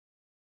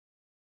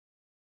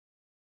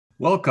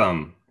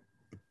Welcome.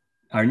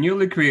 Our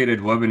newly created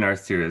webinar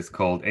series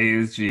called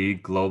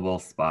ASG Global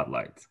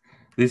Spotlight.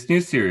 This new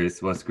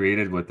series was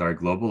created with our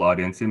global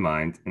audience in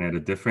mind and at a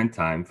different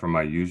time from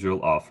our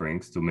usual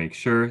offerings to make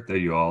sure that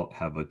you all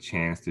have a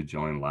chance to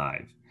join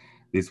live.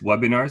 These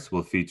webinars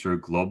will feature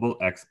global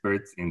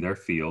experts in their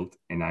field,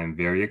 and I'm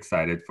very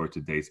excited for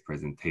today's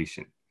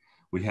presentation.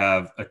 We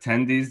have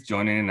attendees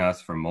joining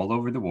us from all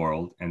over the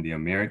world, and the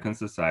American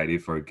Society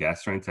for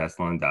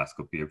Gastrointestinal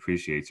Endoscopy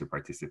appreciates your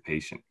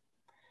participation.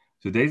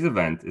 Today's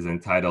event is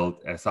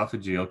entitled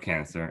Esophageal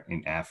Cancer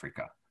in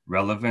Africa,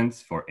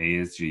 Relevance for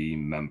ASGE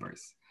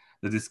Members.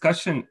 The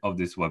discussion of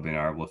this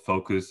webinar will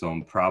focus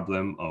on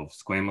problem of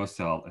squamous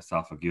cell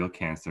esophageal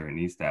cancer in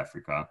East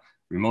Africa,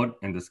 remote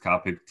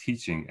endoscopic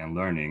teaching and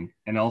learning,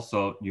 and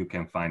also you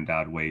can find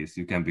out ways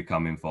you can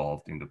become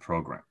involved in the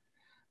program.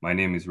 My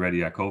name is Redi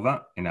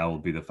Yakova, and I will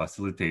be the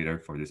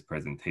facilitator for this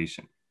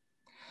presentation.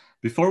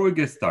 Before we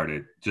get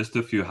started, just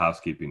a few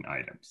housekeeping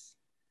items.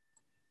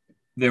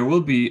 There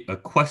will be a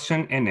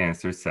question and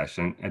answer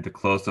session at the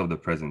close of the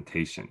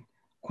presentation.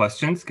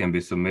 Questions can be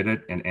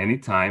submitted at any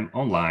time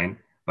online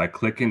by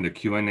clicking the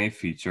Q&A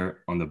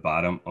feature on the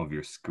bottom of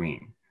your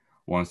screen.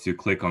 Once you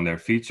click on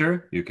that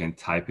feature, you can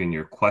type in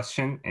your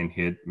question and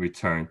hit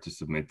return to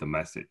submit the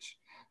message.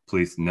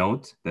 Please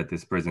note that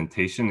this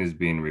presentation is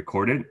being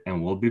recorded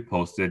and will be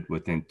posted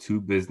within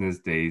 2 business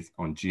days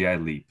on GI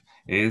Leap,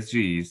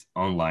 ASGE's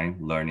online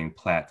learning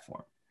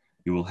platform.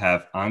 You will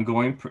have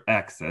ongoing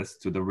access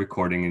to the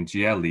recording in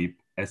GI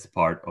Leap as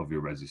part of your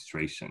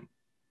registration.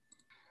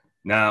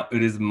 Now,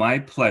 it is my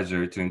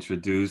pleasure to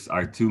introduce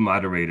our 2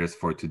 moderators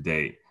for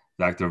today,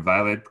 Dr.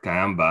 Violet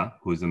Kayamba,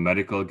 who is a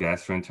medical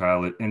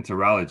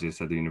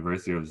gastroenterologist at the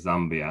University of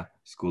Zambia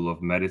School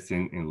of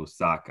Medicine in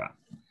Lusaka,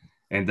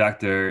 and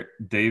Dr.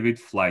 David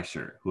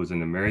Fleischer, who is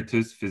an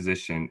emeritus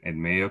physician at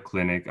Mayo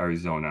Clinic,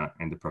 Arizona,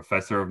 and the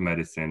professor of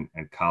medicine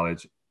at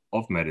College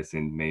of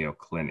Medicine, Mayo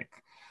Clinic.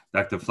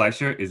 Dr.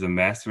 Fleischer is a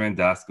master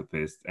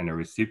endoscopist and a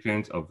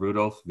recipient of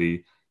Rudolph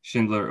V.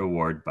 Schindler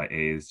Award by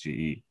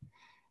ASGE.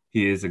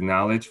 He is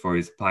acknowledged for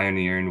his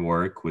pioneering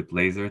work with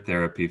laser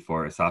therapy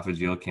for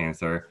esophageal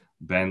cancer,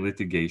 band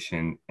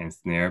litigation, and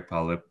snare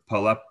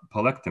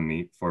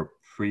polypectomy for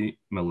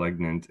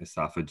pre-malignant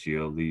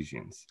esophageal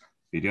lesions,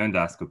 video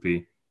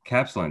endoscopy,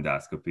 capsule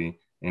endoscopy,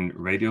 and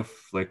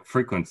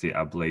radiofrequency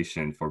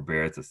ablation for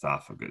Barrett's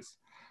esophagus.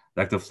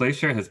 Dr.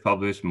 Fleischer has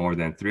published more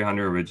than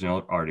 300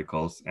 original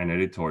articles and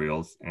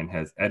editorials and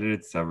has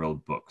edited several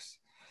books.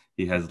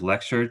 He has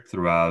lectured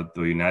throughout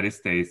the United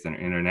States and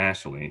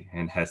internationally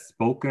and has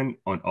spoken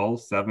on all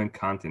 7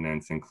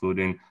 continents,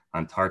 including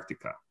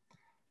Antarctica.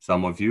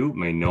 Some of you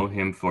may know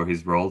him for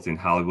his roles in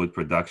Hollywood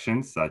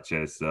productions such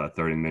as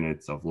 30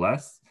 Minutes of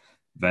Less,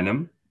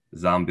 Venom,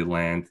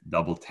 Zombieland,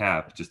 Double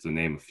Tap, just to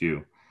name a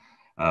few.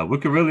 We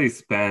could really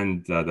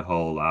spend the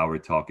whole hour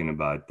talking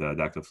about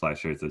Dr.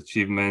 Fleischer's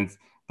achievements,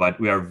 but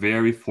we are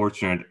very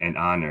fortunate and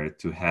honored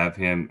to have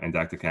him and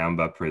Dr.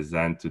 Kayamba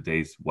present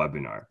today's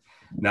webinar.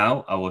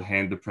 Now I will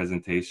hand the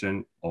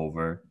presentation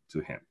over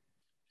to him.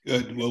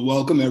 Good. Well,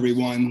 welcome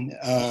everyone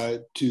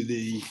to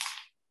the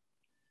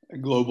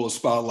Global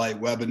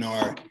Spotlight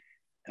webinar.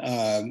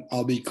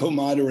 I'll be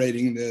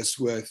co-moderating this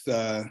with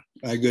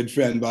my good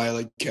friend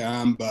Violet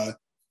Kayamba,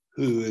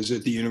 who is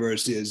at the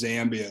University of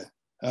Zambia.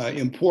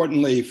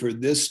 Importantly for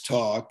this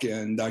talk,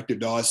 and Dr.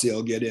 Dawsey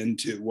will get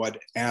into what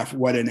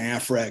an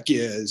AFREC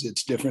is.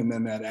 It's different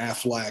than that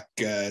AFLAC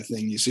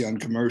thing you see on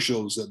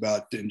commercials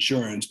about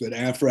insurance, but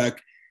AFREC,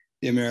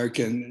 the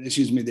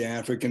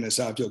African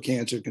Esophageal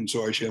Cancer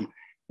Consortium,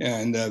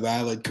 and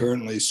Violet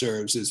currently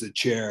serves as the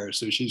chair.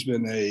 So she's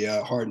been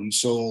a heart and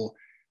soul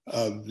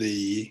of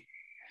the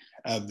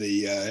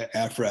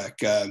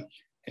AFREC,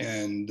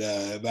 and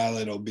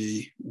Violet will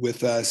be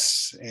with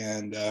us,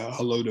 and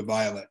hello to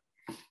Violet.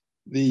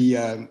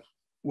 The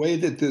way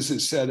that this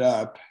is set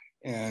up,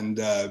 and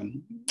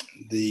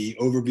the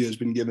overview has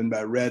been given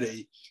by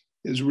Redi,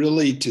 is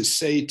really to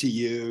say to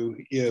you,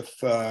 if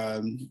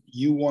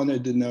you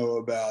wanted to know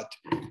about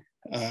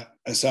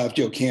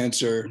esophageal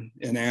cancer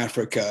in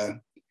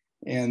Africa,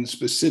 and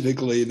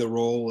specifically the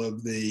role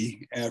of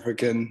the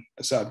African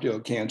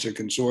Esophageal Cancer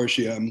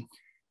Consortium,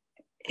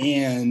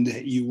 and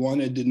you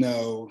wanted to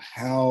know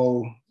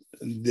how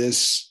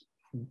this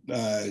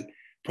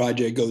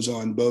project goes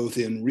on both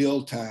in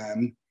real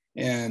time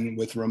and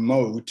with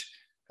remote,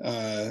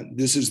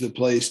 this is the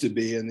place to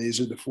be, and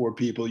these are the 4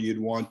 people you'd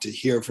want to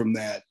hear from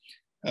that.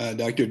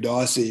 Dr.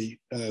 Dawsey,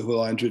 who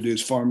I'll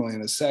introduce formally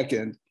in a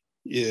second,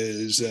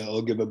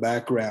 will give a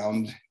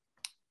background.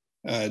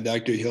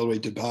 Dr. Hilary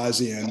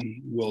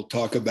Topazian will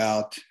talk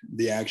about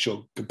the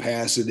actual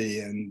capacity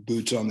and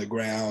boots on the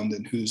ground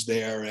and who's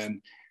there,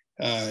 and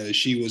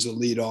she was a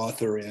lead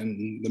author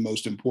in the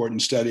most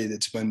important study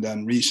that's been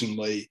done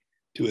recently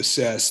to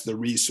assess the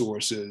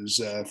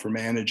resources for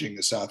managing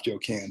esophageal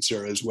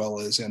cancer, as well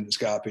as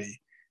endoscopic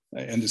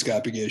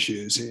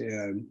issues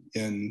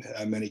in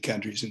many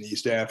countries in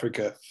East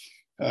Africa.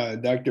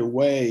 Dr.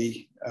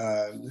 Wei,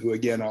 who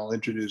again I'll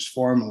introduce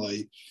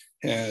formally,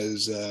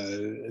 has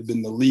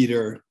been the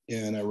leader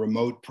in a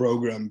remote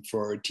program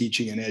for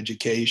teaching and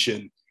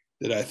education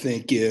that I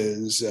think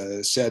is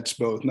sets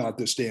both not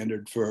the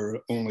standard for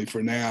only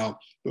for now,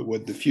 but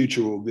what the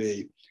future will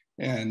be.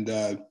 And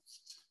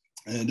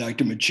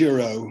Dr.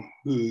 Machiro,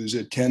 who's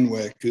at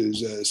Tenwick,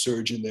 who's a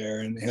surgeon there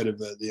and head of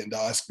the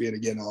endoscopy, and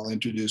again, I'll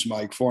introduce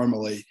Mike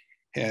formally,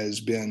 has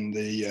been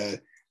the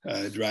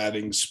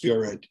driving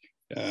spirit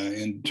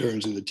in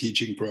terms of the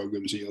teaching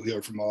programs. You'll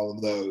hear from all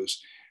of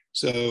those.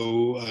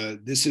 So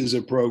this is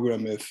a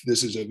program, if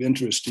this is of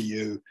interest to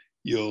you,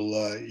 you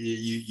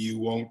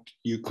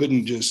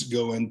couldn't just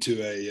go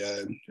into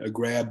a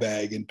grab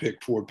bag and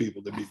pick 4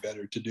 people to be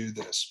better to do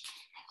this.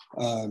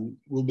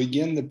 We'll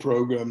begin the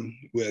program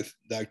with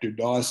Dr.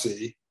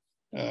 Dawsey.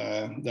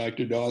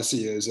 Dr.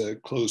 Dawsey is a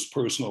close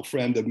personal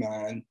friend of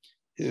mine.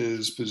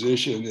 His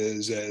position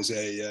is as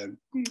a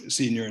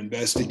senior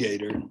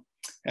investigator.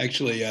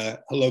 Actually,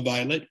 hello,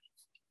 Violet.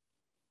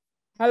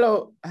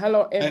 Hello,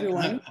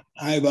 everyone.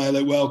 Hi,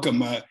 Violet. Welcome.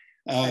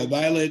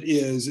 Violet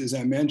is, as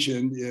I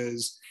mentioned,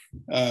 is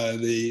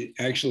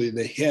actually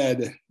the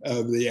head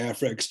of the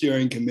AFREC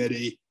steering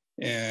committee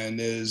and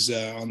is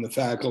on the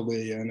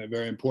faculty and a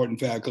very important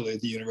faculty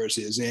at the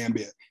University of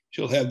Zambia.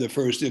 She'll have the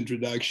first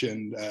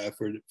introduction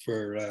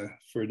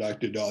for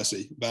Dr.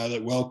 Dawsey.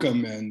 Violet,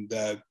 welcome, and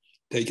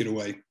take it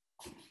away.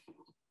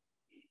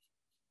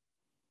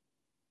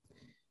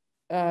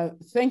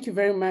 Thank you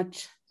very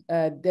much,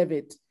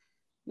 David.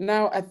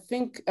 Now, I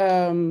think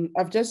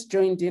I've just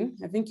joined in.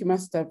 I think you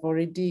must have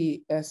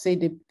already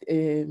said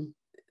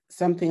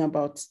something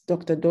about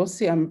Dr.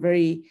 Dawsey. I'm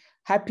very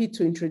happy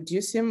to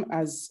introduce him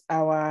as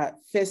our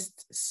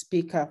first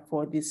speaker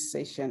for this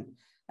session.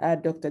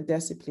 Dr.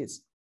 Dawsey,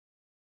 please.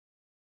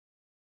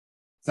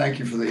 Thank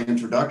you for the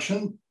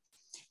introduction.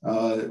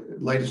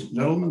 Ladies and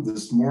gentlemen,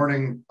 this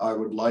morning I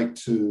would like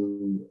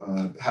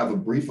to have a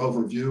brief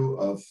overview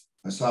of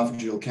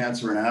esophageal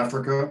cancer in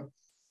Africa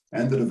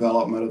and the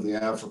development of the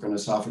African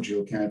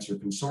Esophageal Cancer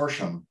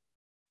Consortium,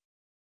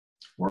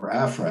 or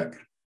AFREC.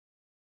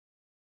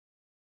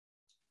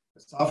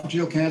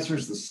 Esophageal cancer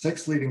is the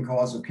 6th leading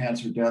cause of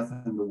cancer death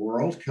in the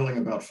world, killing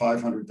about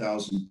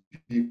 500,000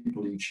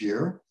 people each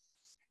year.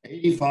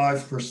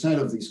 85%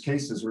 of these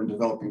cases are in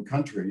developing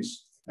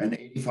countries, and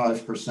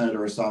 85%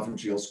 are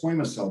esophageal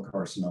squamous cell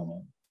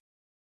carcinoma.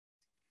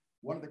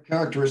 One of the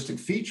characteristic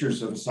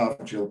features of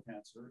esophageal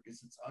cancer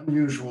is its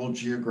unusual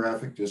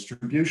geographic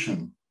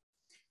distribution,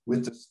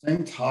 with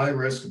distinct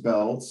high-risk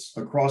belts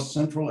across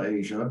Central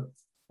Asia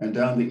and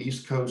down the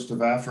east coast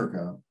of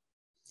Africa.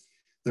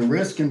 The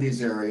risk in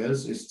these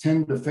areas is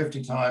 10 to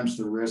 50 times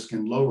the risk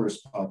in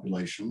low-risk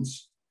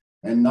populations,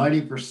 and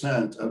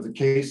 90% of the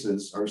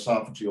cases are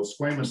esophageal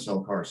squamous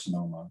cell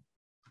carcinoma.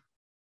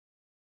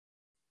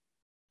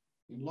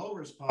 In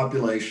low-risk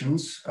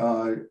populations,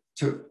 the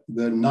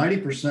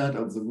 90%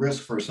 of the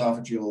risk for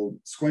esophageal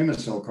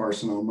squamous cell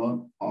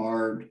carcinoma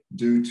are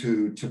due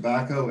to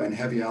tobacco and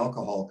heavy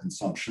alcohol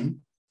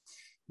consumption.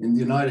 In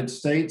the United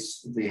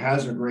States, the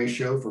hazard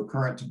ratio for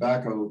current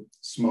tobacco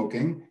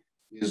smoking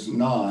is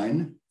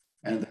 9,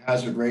 and the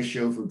hazard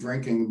ratio for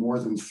drinking more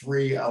than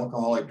 3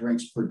 alcoholic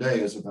drinks per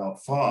day is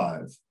about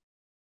 5.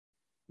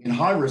 In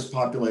high-risk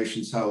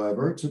populations,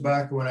 however,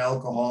 tobacco and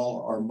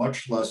alcohol are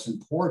much less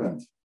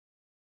important,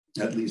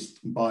 at least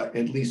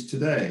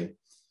today,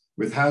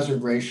 with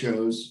hazard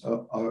ratios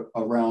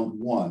around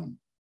 1.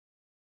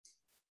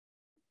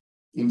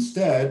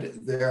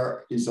 Instead,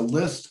 there is a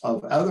list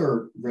of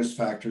other risk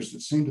factors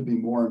that seem to be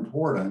more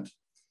important,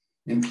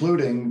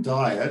 including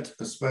diet,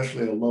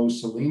 especially a low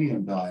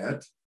selenium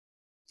diet,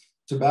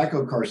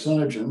 tobacco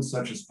carcinogens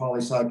such as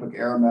polycyclic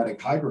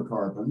aromatic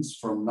hydrocarbons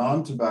from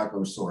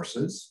non-tobacco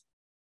sources,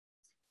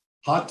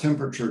 hot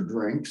temperature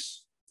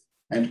drinks,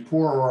 and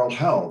poor oral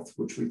health,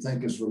 which we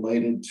think is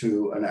related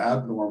to an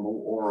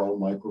abnormal oral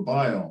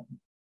microbiome.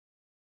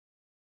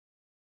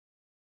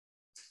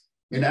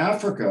 In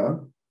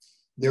Africa,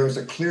 there is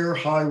a clear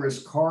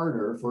high-risk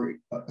corridor for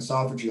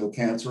esophageal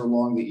cancer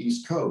along the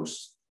East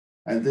Coast,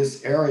 and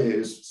this area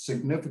is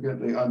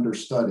significantly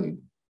understudied.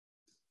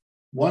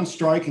 One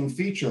striking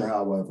feature,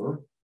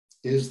 however,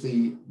 is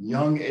the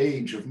young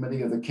age of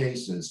many of the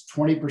cases.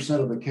 20%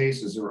 of the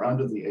cases are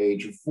under the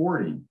age of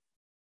 40.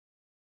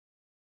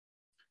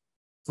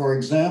 For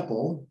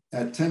example,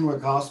 at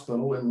Tenwick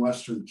Hospital in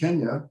Western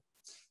Kenya,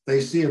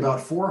 they see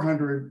about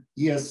 400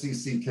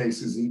 ESCC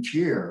cases each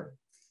year,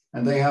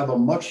 and they have a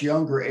much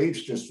younger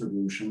age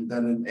distribution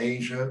than in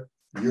Asia,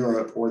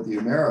 Europe, or the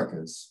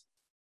Americas.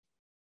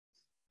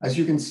 As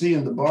you can see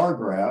in the bar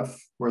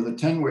graph, where the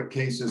Tenwick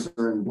cases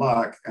are in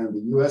black and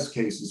the US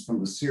cases from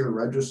the SEER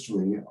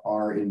registry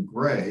are in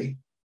gray,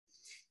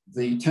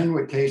 the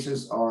Tenwick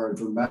cases are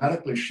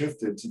dramatically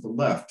shifted to the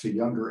left to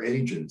younger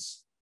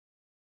ages.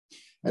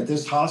 At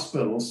this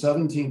hospital,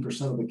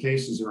 17% of the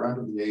cases are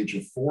under the age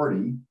of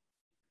 40,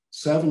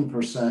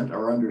 7%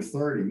 are under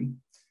 30,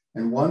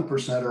 and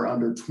 1% are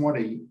under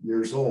 20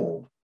 years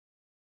old.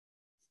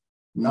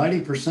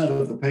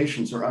 90% of the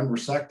patients are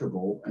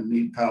unresectable and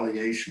need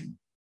palliation.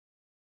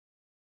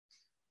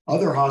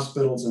 Other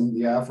hospitals in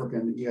the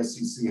African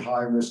ESCC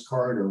high-risk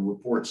corridor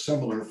report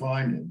similar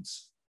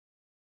findings.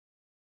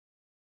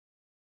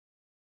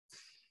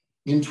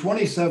 In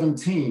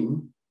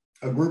 2017,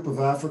 a group of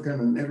African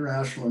and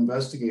international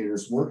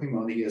investigators working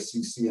on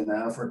ESCC in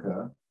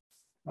Africa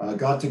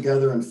got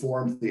together and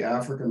formed the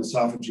African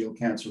Esophageal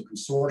Cancer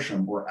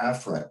Consortium, or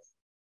AFREC.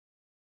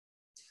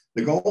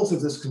 The goals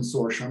of this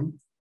consortium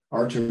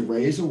are to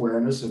raise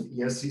awareness of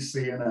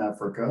ESCC in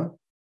Africa,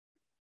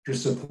 to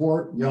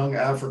support young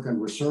African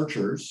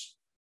researchers,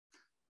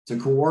 to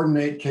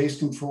coordinate case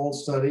control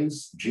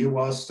studies,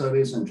 GWAS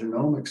studies, and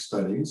genomic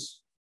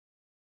studies,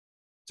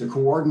 to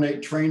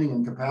coordinate training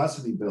and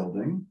capacity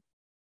building,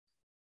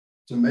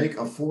 to make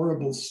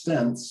affordable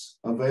stents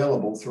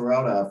available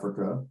throughout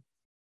Africa,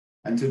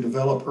 and to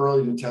develop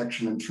early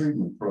detection and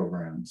treatment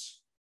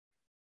programs.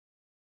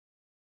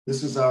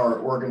 This is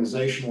our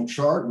organizational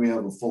chart. We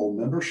have a full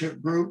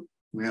membership group,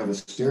 we have a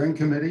steering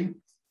committee,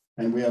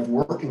 and we have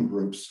working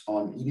groups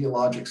on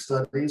etiologic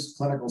studies,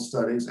 clinical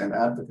studies, and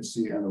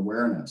advocacy and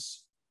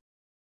awareness.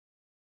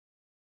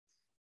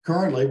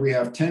 Currently, we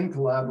have 10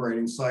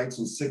 collaborating sites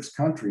in 6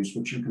 countries,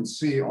 which you can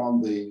see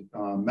on the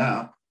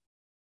map.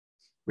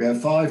 We have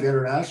 5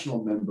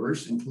 international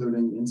members,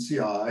 including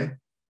NCI,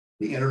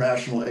 the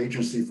International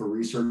Agency for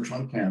Research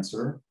on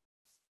Cancer,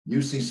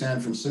 UC San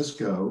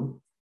Francisco,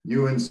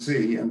 UNC,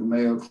 and the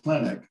Mayo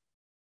Clinic.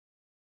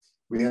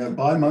 We have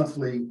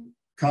bi-monthly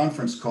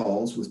conference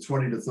calls with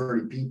 20 to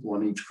 30 people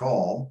on each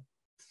call.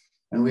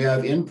 And we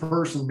have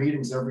in-person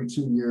meetings every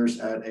 2 years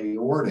at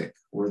AORTIC,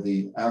 or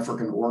the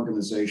African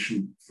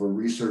Organization for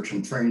Research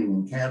and Training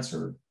in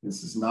Cancer.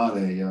 This is not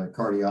a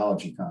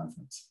cardiology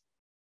conference.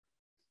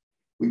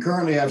 We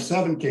currently have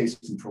 7 case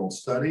control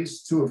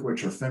studies, 2 of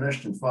which are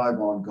finished and 5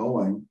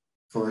 ongoing,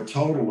 for a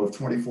total of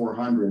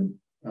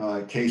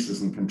 2,400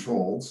 cases and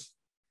controls.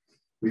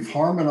 We've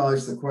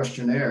harmonized the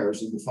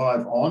questionnaires into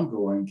 5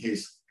 ongoing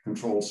case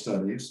control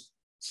studies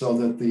so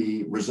that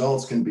the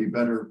results can be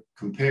better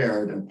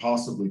compared and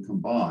possibly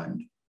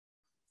combined.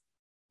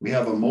 We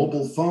have a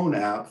mobile phone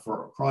app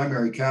for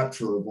primary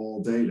capture of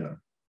all data.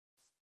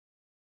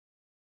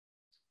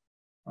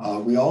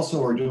 We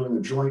also are doing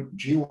a joint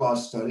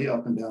GWAS study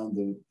up and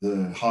down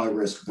the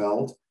high-risk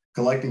belt,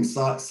 collecting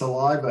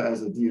saliva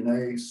as a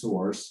DNA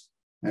source.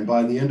 And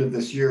by the end of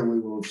this year, we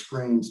will have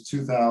screened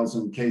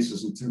 2,000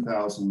 cases and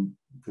 2,000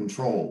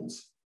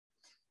 controls.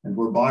 And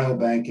we're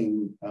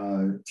biobanking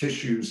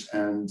tissues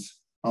and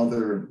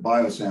other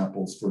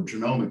biosamples for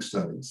genomic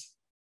studies.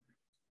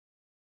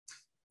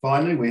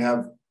 Finally, we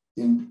have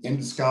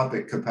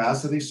endoscopic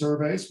capacity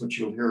surveys, which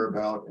you'll hear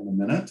about in a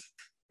minute.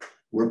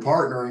 We're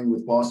partnering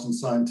with Boston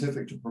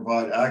Scientific to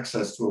provide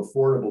access to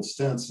affordable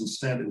stents and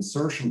stent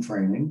insertion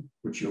training,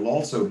 which you'll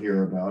also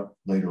hear about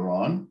later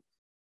on.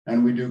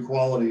 And we do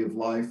quality of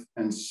life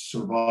and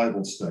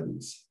survival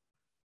studies.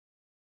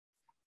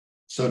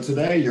 So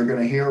today you're going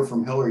to hear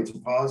from Hilary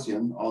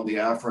Topazian on the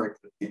AFREC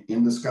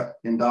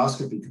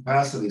endoscopy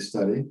capacity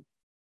study,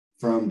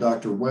 from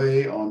Dr.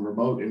 Wei on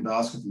remote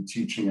endoscopy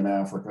teaching in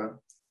Africa,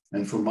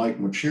 and from Mike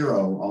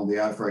Mochiro on the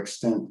AFREC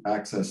Stent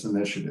Access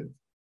Initiative.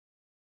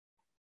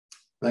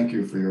 Thank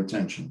you for your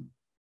attention.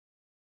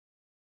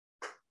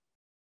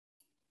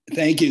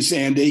 Thank you,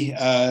 Sandy.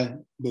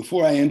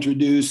 Before I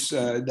introduce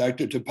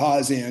Dr.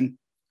 Topazian,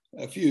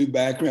 a few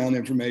background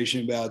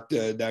information about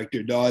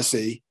Dr.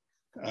 Dawsey.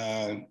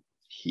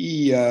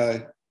 He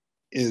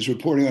is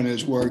reporting on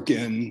his work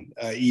in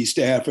East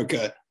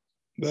Africa,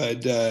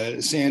 but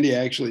Sandy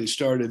actually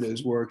started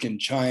his work in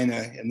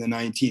China in the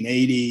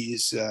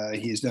 1980s.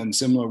 He's done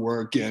similar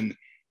work in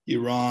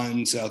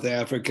Iran, South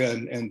Africa,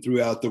 and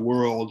throughout the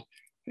world.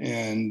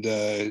 And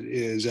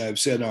as I've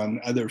said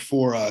on other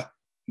fora,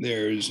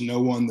 there's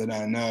no one that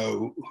I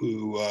know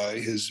who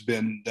has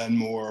been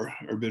more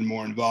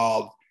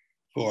involved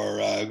for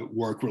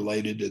work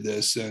related to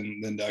this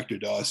than Dr.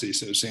 Dawsey.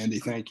 So Sandy,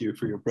 thank you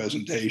for your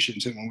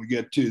presentations. And when we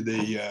get to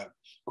the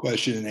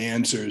question and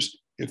answers,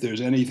 if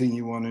there's anything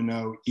you want to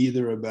know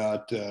either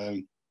about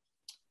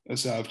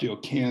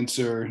esophageal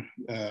cancer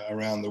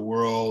around the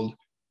world,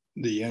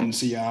 the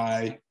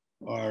NCI,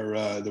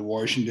 or the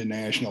Washington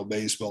National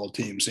Baseball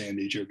Team,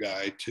 Sandy's your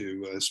guy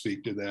to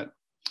speak to that.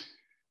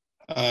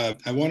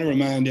 I want to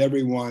remind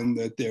everyone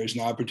that there's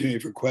an opportunity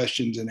for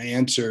questions and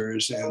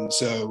answers, and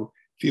so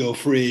feel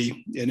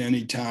free at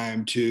any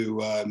time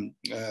to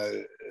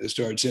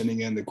start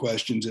sending in the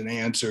questions and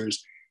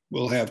answers.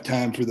 We'll have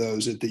time for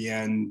those at the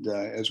end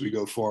as we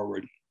go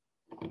forward.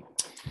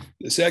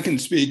 The second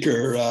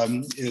speaker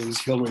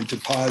is Hilary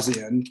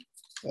Topazian.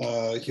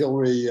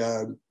 Hilary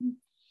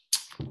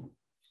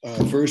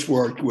first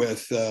worked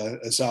with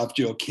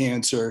esophageal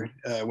cancer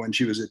when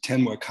she was at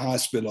Tenwek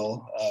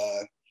Hospital,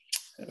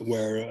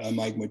 where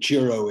Mike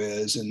Mochiro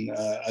is, and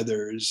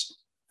others.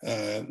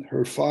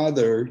 Her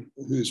father,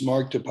 who's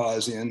Mark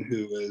Topazian,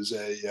 who is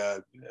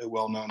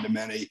well-known to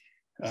many,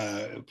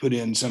 put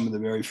in some of the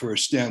very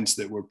first stents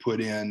that were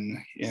put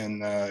in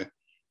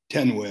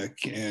Tenwek,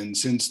 and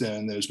since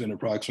then there's been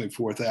approximately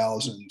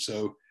 4,000.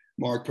 So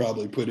Mark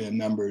probably put in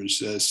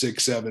numbers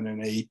 6, 7,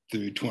 and 8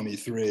 through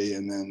 23,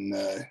 and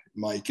then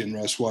Mike and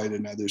Russ White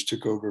and others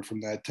took over from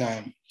that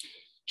time.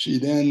 She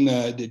then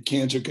did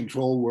cancer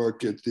control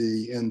work at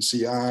the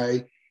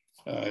NCI,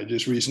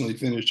 just recently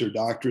finished her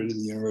doctorate at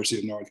the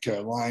University of North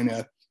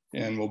Carolina,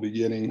 and will be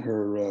getting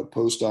her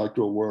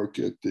postdoctoral work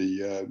at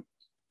the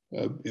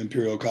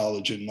Imperial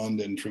College in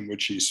London, from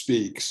which she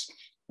speaks.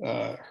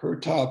 Her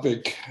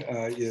topic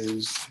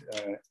is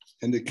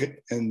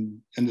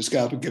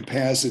endoscopic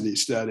capacity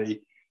study,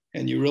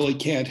 and you really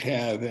can't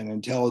have an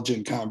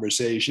intelligent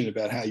conversation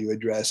about how you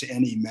address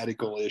any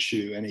medical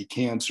issue, any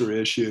cancer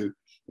issue,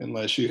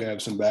 unless you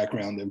have some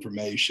background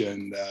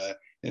information.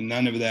 And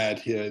none of that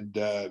had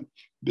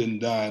been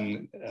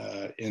done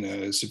in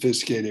a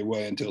sophisticated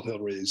way until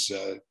Hillary's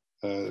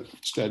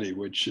study,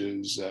 which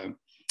is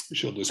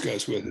she'll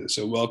discuss with us.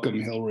 So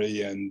welcome,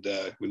 Hillary, and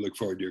we look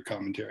forward to your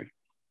commentary.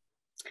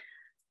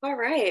 All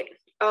right.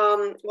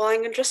 Well,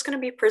 I'm just going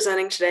to be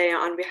presenting today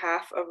on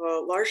behalf of a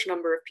large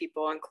number of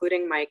people,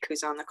 including Mike,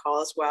 who's on the call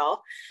as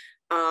well.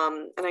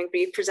 And I'm going to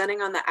be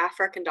presenting on the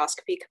AFREC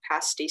endoscopy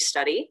capacity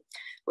study,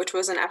 which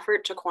was an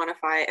effort to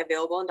quantify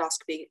available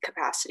endoscopy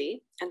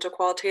capacity and to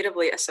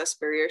qualitatively assess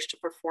barriers to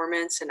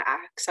performance and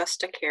access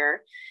to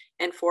care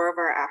in 4 of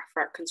our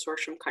AFREC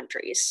consortium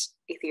countries: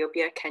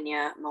 Ethiopia,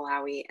 Kenya,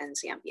 Malawi, and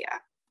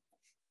Zambia.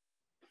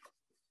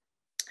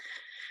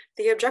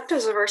 The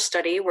objectives of our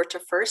study were to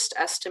first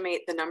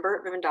estimate the number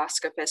of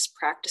endoscopists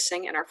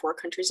practicing in our 4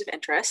 countries of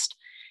interest,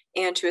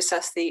 and to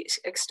assess the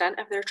extent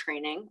of their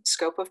training,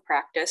 scope of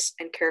practice,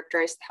 and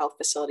characterize the health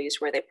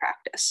facilities where they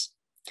practice.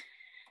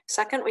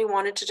 Second, we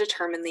wanted to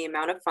determine the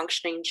amount of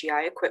functioning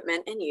GI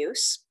equipment in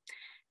use.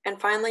 And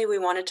finally, we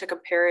wanted to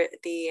compare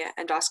the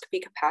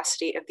endoscopy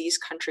capacity of these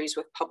countries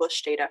with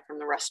published data from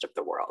the rest of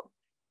the world.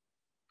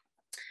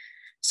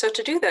 So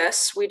to do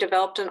this, we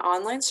developed an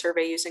online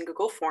survey using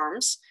Google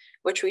Forms,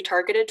 which we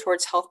targeted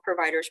towards health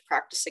providers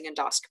practicing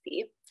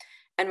endoscopy.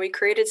 And we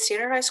created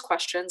standardized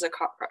questions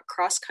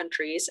across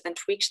countries and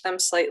tweaked them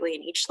slightly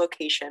in each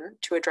location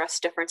to address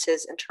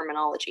differences in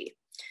terminology.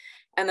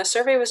 And the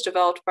survey was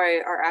developed by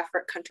our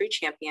AFREC country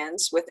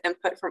champions with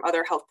input from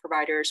other health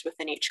providers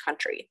within each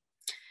country.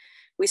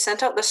 We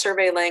sent out the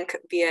survey link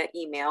via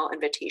email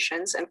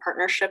invitations in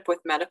partnership with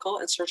medical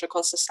and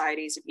surgical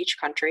societies of each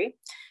country,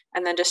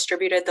 and then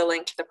distributed the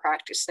link to the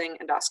practicing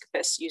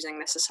endoscopists using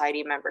the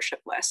society membership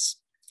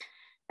lists.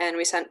 And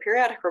we sent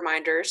periodic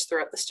reminders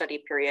throughout the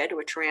study period,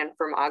 which ran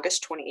from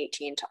August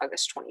 2018 to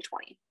August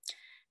 2020.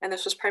 And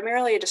this was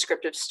primarily a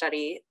descriptive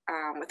study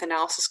with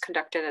analysis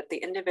conducted at the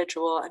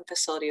individual and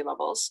facility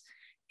levels,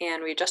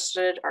 and we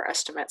adjusted our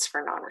estimates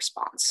for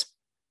non-response.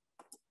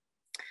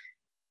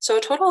 So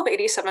a total of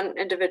 87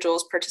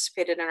 individuals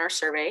participated in our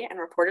survey and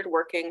reported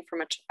working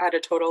at a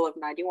total of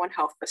 91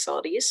 health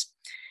facilities.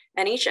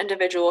 And each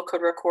individual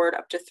could record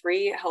up to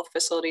 3 health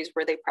facilities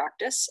where they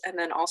practice, and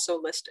then also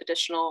list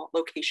additional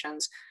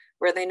locations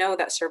where they know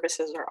that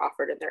services are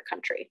offered in their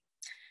country.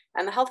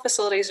 And the health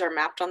facilities are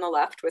mapped on the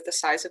left with the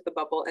size of the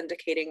bubble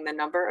indicating the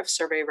number of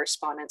survey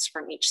respondents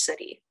from each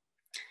city.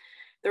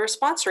 The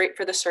response rate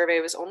for the survey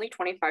was only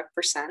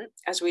 25%,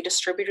 as we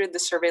distributed the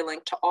survey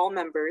link to all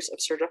members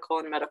of surgical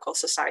and medical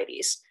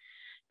societies.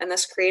 And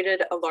this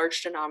created a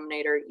large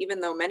denominator, even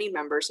though many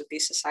members of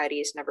these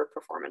societies never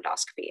perform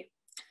endoscopy.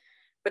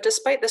 But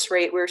despite this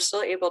rate, we were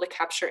still able to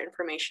capture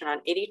information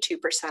on 82%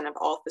 of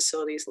all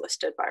facilities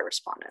listed by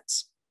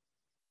respondents.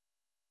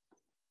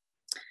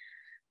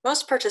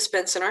 Most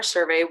participants in our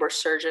survey were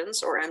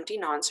surgeons or MD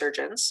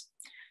non-surgeons.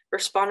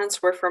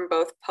 Respondents were from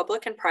both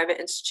public and private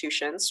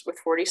institutions, with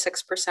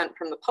 46%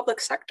 from the public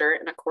sector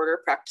and a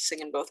quarter practicing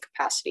in both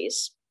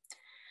capacities.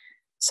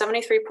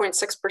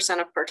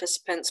 73.6% of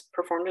participants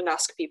performed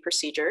endoscopy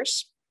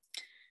procedures,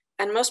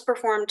 and most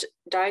performed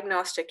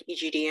diagnostic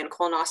EGD and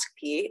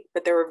colonoscopy,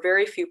 but there were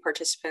very few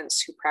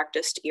participants who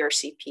practiced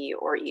ERCP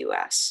or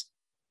EUS.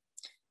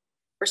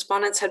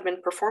 Respondents had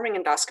been performing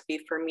endoscopy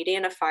for a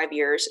median of 5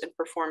 years and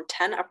performed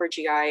 10 upper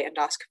GI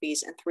endoscopies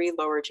and 3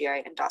 lower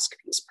GI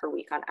endoscopies per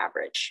week on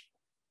average.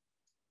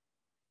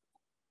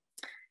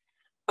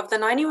 Of the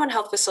 91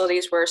 health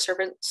facilities where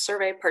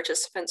survey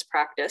participants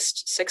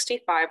practiced,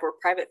 65 were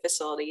private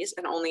facilities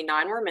and only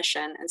 9 were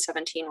mission and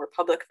 17 were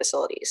public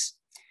facilities.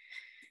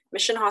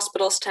 Mission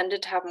hospitals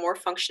tended to have more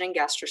functioning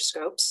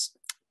gastroscopes,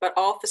 but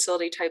all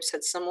facility types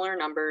had similar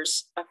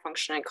numbers of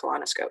functioning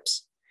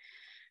colonoscopes.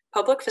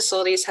 Public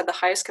facilities had the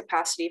highest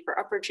capacity for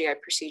upper GI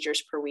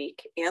procedures per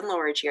week and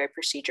lower GI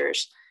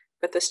procedures,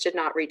 but this did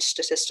not reach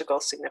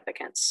statistical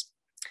significance.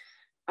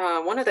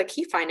 One of the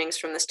key findings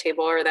from this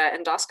table are that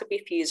endoscopy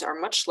fees are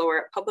much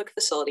lower at public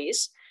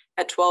facilities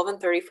at $12 and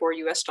 $34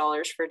 US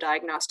for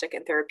diagnostic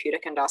and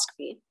therapeutic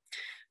endoscopy,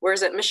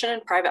 whereas at mission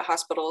and private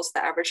hospitals,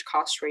 the average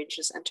cost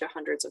ranges into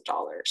hundreds of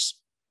dollars.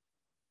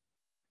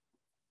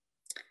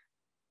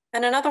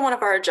 And another one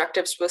of our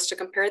objectives was to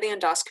compare the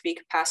endoscopy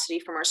capacity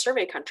from our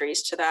survey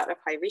countries to that of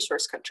high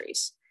resource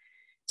countries.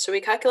 So we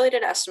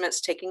calculated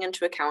estimates taking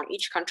into account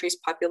each country's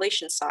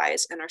population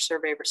size and our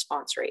survey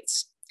response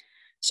rates.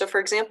 So for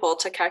example,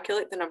 to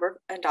calculate the number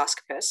of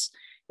endoscopists,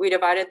 We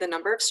divided the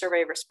number of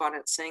survey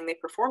respondents saying they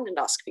performed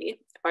endoscopy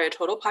by a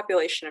total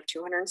population of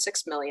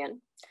 206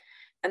 million,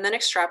 and then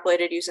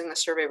extrapolated using the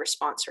survey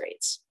response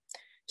rates.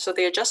 So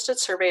the adjusted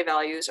survey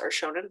values are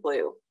shown in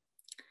blue.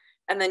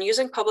 And then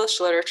using published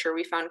literature,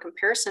 we found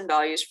comparison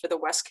values for the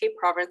West Cape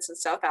province in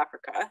South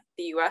Africa,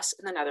 the US,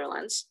 and the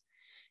Netherlands.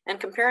 And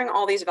comparing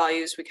all these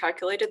values, we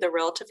calculated the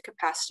relative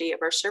capacity of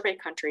our survey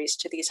countries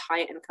to these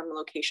high income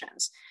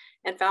locations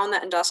and found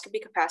that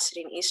endoscopy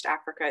capacity in East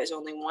Africa is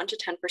only 1 to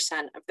 10%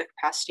 of the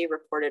capacity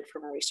reported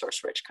from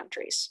resource-rich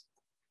countries.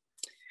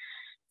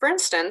 For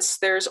instance,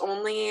 there's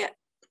only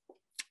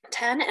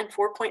 10 and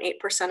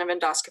 4.8% of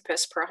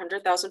endoscopists per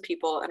 100,000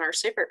 people in our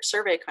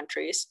survey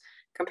countries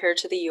compared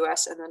to the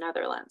US and the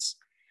Netherlands.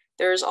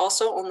 There is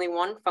also only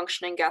one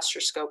functioning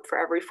gastroscope for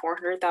every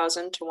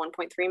 400,000 to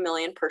 1.3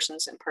 million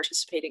persons in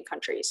participating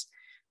countries,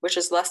 which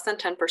is less than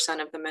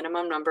 10% of the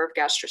minimum number of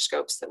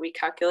gastroscopes that we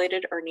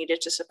calculated are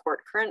needed to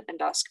support current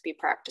endoscopy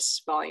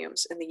practice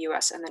volumes in the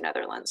US and the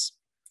Netherlands.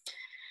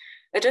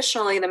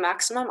 Additionally, the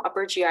maximum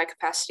upper GI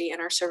capacity in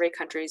our survey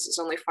countries is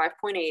only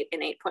 5.8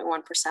 and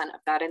 8.1%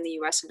 of that in the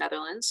US and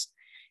Netherlands,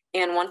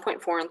 and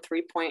 1.4 and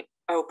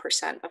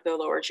 3.0% of the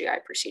lower GI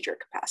procedure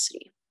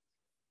capacity.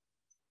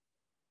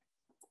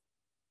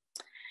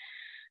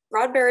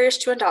 Broad barriers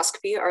to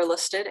endoscopy are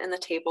listed in the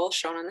table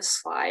shown on this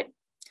slide.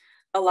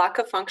 A lack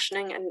of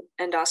functioning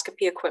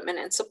endoscopy equipment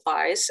and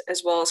supplies,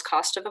 as well as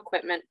cost of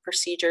equipment,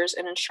 procedures,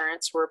 and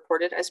insurance were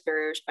reported as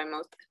barriers by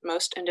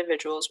most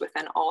individuals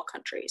within all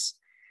countries.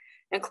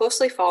 And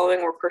closely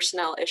following were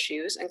personnel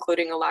issues,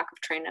 including a lack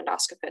of trained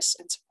endoscopists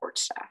and support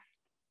staff.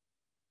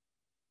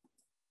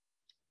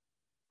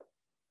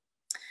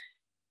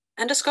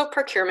 Endoscope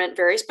procurement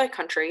varies by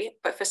country,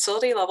 but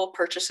facility level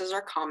purchases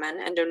are common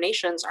and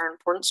donations are an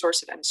important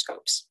source of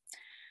endoscopes.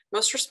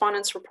 Most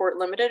respondents report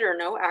limited or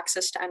no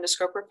access to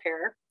endoscope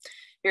repair.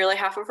 Nearly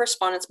half of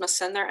respondents must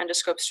send their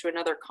endoscopes to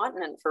another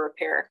continent for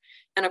repair,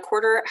 and a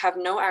quarter have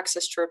no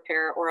access to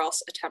repair or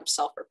else attempt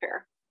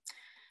self-repair.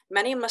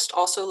 Many must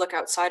also look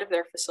outside of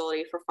their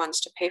facility for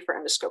funds to pay for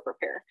endoscope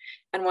repair,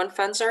 and when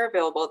funds are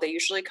available, they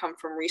usually come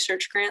from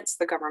research grants,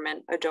 the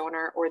government, a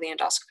donor, or the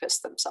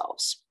endoscopists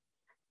themselves.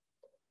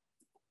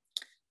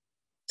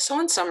 So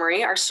in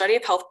summary, our study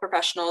of health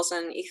professionals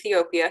in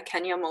Ethiopia,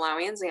 Kenya,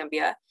 Malawi, and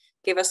Zambia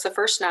gave us the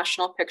first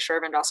national picture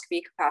of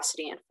endoscopy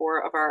capacity in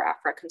 4 of our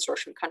AFREC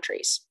consortium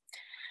countries.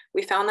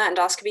 We found that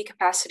endoscopy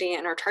capacity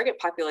in our target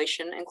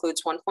population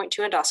includes 1.2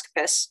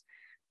 endoscopists,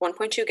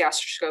 1.2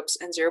 gastroscopes,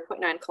 and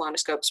 0.9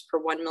 colonoscopes per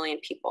 1 million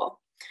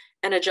people,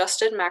 and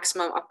adjusted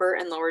maximum upper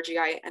and lower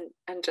GI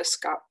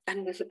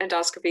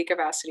endoscopy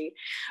capacity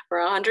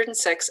for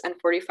 106 and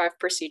 45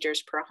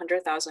 procedures per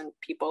 100,000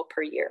 people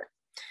per year.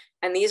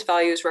 And these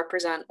values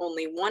represent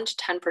only 1 to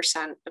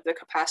 10% of the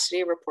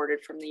capacity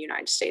reported from the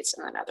United States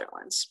and the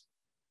Netherlands.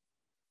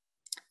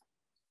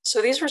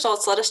 So these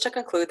results led us to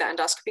conclude that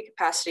endoscopy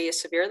capacity is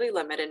severely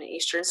limited in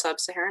Eastern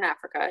Sub-Saharan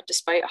Africa,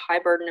 despite a high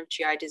burden of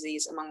GI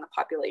disease among the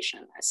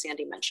population, as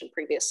Sandy mentioned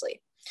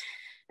previously.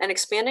 And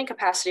expanding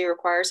capacity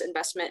requires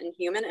investment in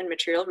human and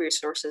material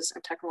resources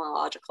and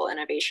technological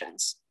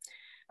innovations.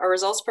 Our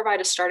results provide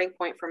a starting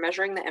point for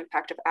measuring the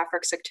impact of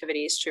AFREC's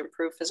activities to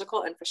improve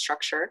physical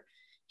infrastructure,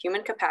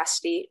 human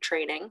capacity,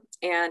 training,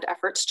 and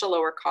efforts to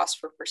lower costs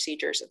for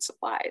procedures and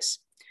supplies.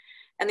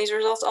 And these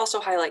results also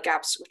highlight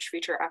gaps which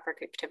future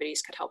AFREC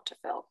activities could help to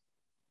fill.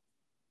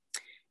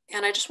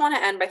 And I just want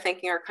to end by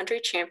thanking our country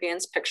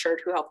champions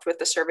pictured who helped with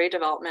the survey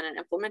development and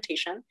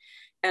implementation,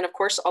 and of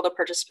course, all the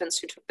participants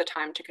who took the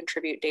time to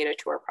contribute data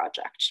to our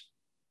project.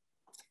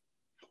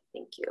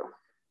 Thank you.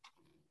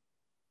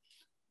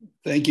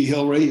 Thank you,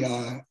 Hillary.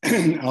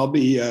 I'll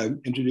be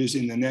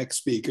introducing the next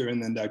speaker, and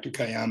then Dr.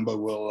 Kayamba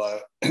will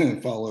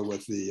follow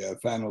with the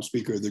final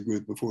speaker of the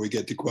group before we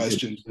get to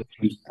questions.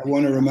 I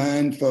want to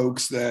remind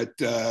folks that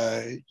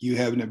you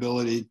have an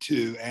ability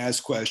to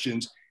ask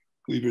questions.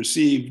 We've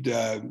received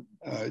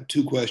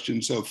 2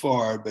 questions so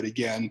far, but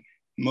again,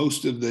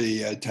 most of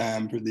the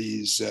time for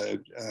these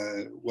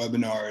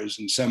webinars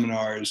and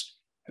seminars,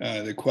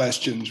 the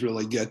questions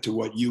really get to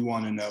what you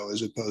want to know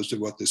as opposed to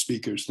what the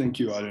speakers think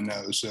you ought to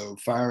know. So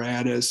fire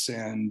at us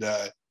and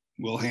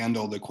we'll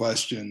handle the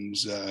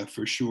questions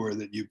for sure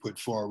that you put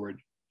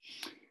forward.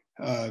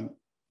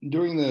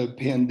 During the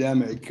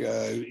pandemic,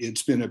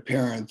 it's been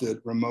apparent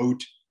that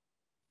remote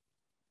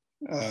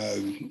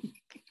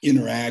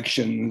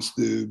interactions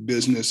through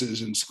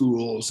businesses and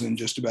schools and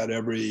just about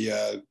every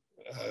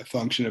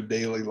function of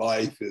daily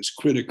life is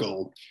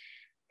critical.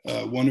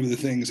 One of the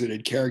things that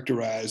had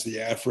characterized the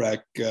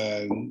AFREC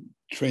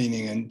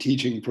training and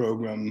teaching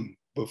program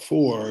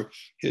before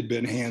had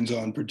been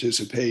hands-on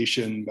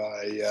participation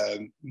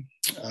by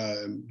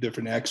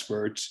different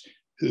experts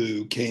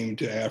who came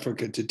to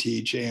Africa to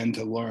teach and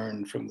to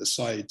learn from the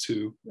sites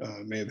who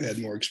may have had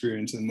more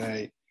experience than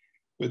they.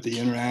 But the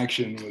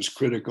interaction was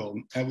critical.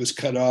 That was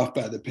cut off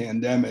by the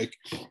pandemic,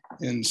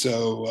 and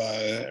so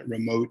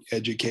remote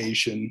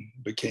education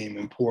became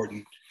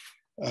important.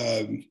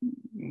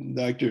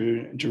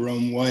 Dr.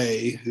 Jerome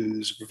Way,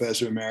 who's a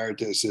professor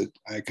emeritus at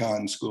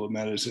Icahn School of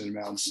Medicine at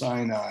Mount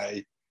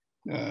Sinai,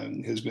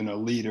 has been a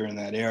leader in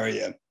that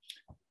area.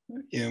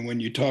 And when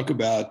you talk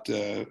about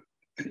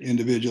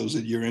individuals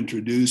that you're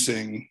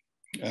introducing,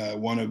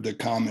 one of the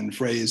common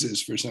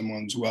phrases for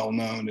someone's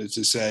well-known is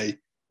to say,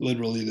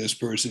 literally, this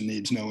person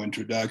needs no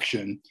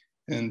introduction.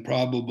 And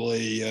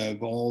probably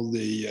of all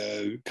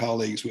the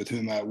colleagues with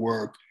whom I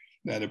work,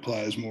 that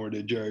applies more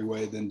to Jerry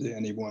Way than to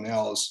anyone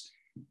else.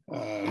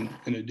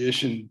 In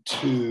addition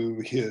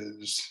to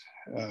his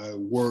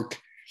work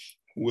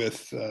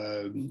with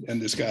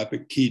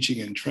endoscopic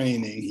teaching and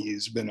training,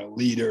 he's been a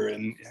leader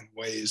in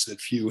ways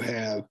that few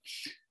have.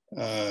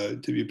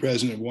 To be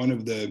president of one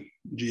of the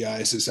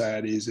GI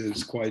societies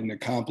is quite an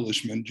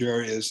accomplishment.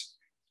 Jerry is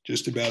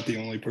just about the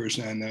only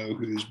person I know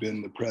who's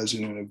been the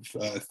president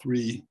of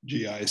 3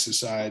 GI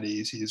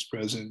societies. He's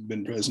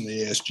been president of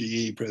the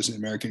ASGE, president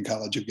of the American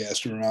College of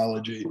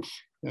Gastroenterology,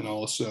 and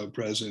also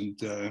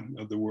president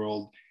of the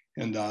World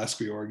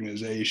Endoscopy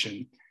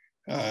Organization.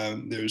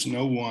 There's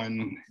no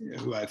one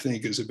who I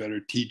think is a better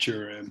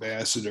teacher or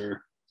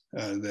ambassador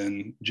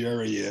than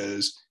Jerry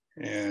is.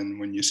 And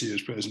when you see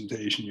his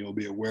presentation, you'll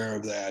be aware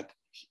of that.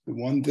 The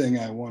one thing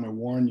I want to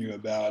warn you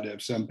about,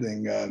 if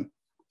something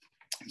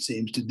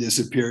seems to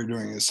disappear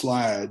during his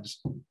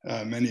slides,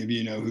 many of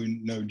you who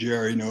know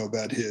Jerry know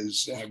about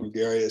how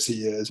gregarious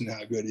he is and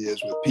how good he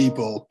is with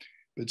people,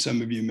 but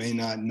some of you may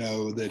not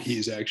know that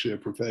he's actually a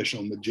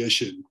professional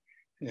magician,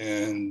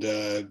 and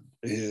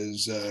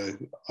his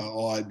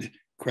awed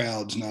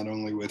crowds not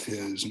only with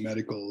his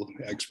medical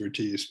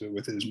expertise, but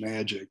with his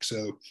magic.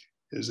 So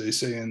as they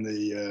say in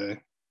the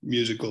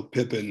musical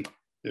Pippin,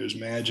 there's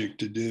magic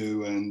to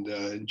do,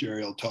 and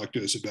Jerry will talk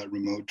to us about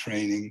remote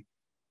training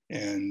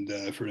and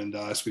for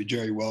endoscopy.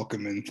 Jerry,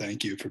 welcome and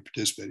thank you for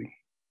participating.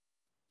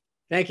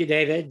 Thank you,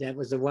 David. That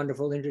was a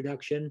wonderful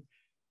introduction.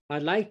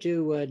 I'd like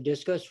to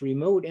discuss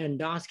remote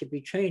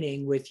endoscopy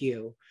training with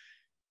you.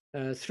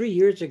 3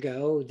 years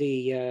ago,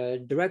 the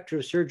director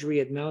of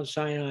surgery at Mount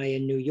Sinai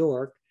in New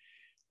York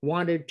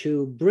wanted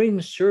to bring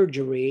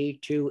surgery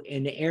to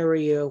an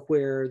area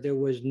where there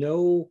was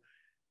no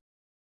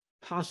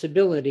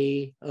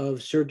possibility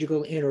of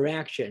surgical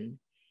interaction.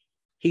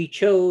 He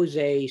chose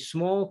a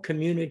small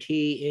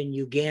community in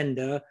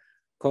Uganda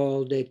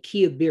called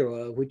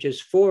Kibera, which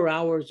is 4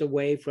 hours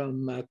away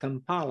from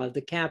Kampala,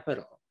 the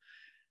capital.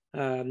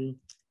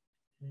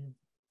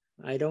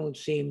 I don't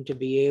seem to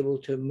be able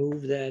to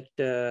move that.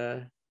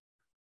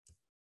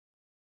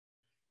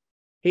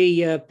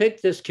 He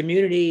picked this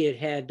community. It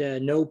had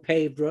no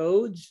paved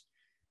roads.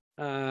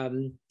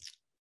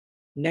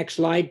 Next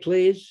slide,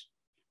 please.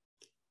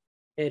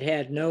 It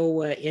had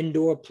no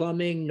indoor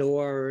plumbing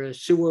nor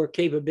sewer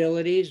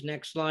capabilities.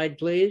 Next slide,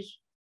 please.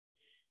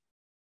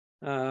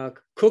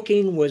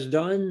 Cooking was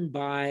done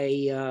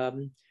by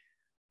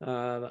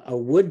a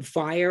wood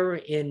fire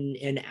in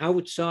an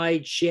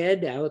outside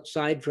shed,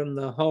 outside from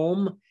the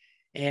home.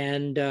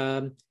 And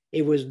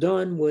it was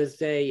done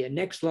with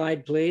next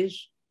slide,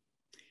 please.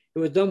 It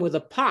was done with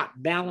a pot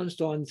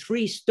balanced on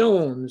 3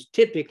 stones,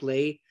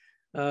 typically,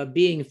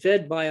 being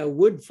fed by a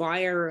wood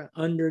fire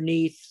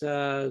underneath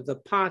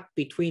the pot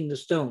between the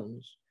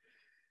stones.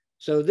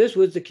 So this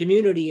was the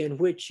community in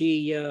which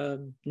he,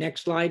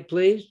 next slide,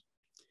 please,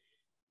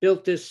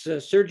 built this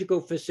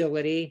surgical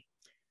facility,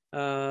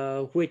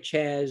 which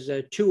has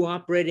 2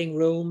 operating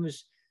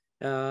rooms,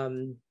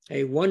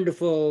 a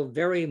wonderful,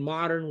 very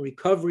modern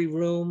recovery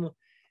room.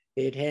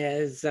 It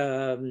has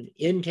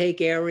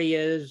intake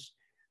areas,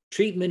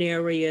 treatment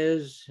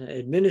areas,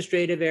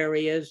 administrative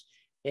areas,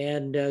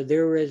 and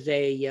there is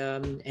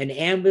an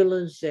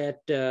ambulance that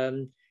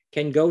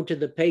can go to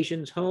the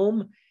patient's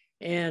home,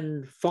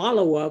 and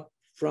follow-up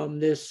from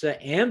this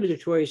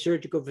ambulatory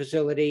surgical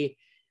facility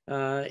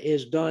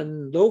is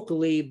done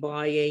locally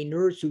by a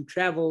nurse who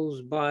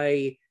travels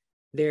by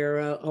their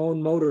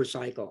own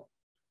motorcycle.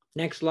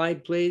 Next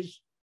slide, please.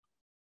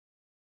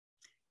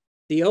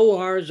 The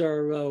ORs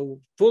are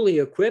fully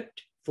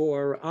equipped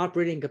for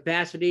operating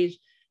capacities.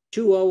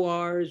 2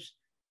 ORs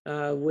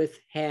with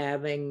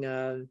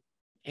having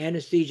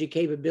anesthesia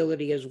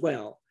capability as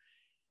well.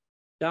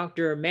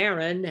 Dr.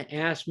 Marin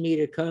asked me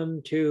to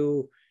come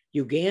to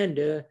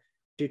Uganda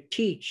to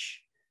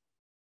teach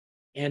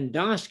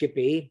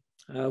endoscopy,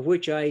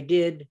 which I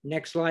did,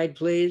 next slide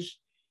please,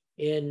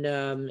 in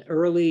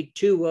early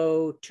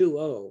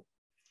 2020.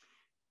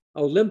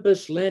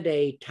 Olympus lent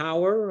a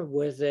tower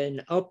with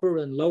an upper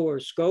and lower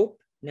scope.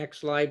 Next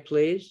slide,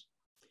 please.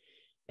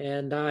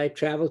 And I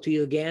traveled to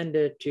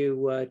Uganda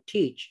to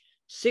teach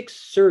 6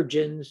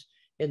 surgeons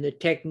in the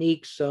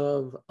techniques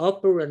of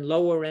upper and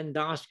lower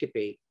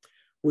endoscopy.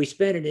 We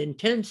spent an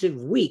intensive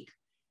week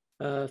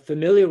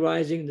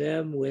familiarizing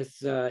them with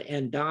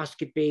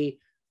endoscopy,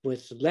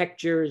 with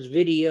lectures,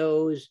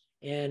 videos,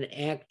 and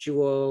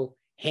actual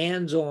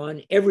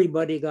hands-on.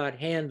 Everybody got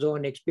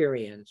hands-on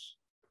experience.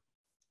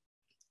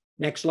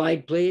 Next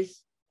slide,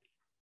 please.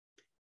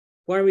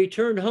 When I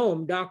returned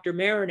home, Dr.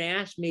 Marin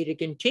asked me to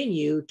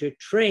continue to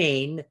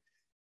train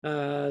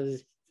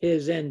his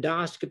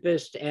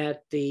endoscopist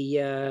at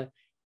the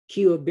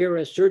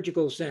Kibera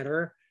Surgical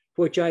Center,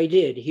 which I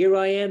did. Here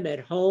I am at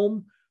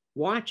home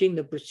watching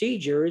the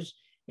procedures,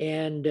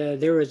 and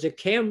there is a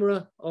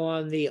camera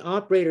on the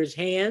operator's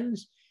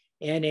hands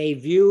and a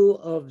view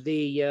of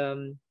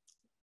the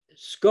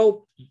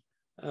scope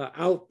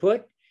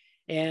output,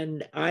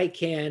 and I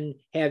can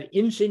have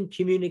instant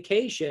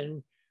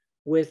communication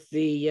with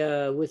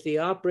the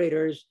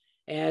operators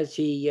as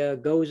he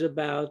goes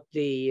about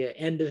the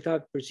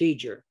endoscopic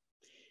procedure.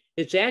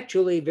 It's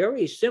actually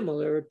very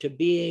similar to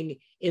being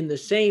in the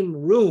same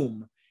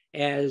room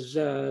as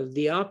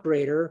the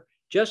operator,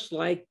 just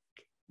like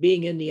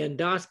being in the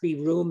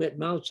endoscopy room at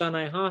Mount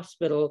Sinai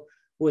Hospital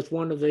with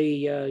one of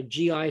the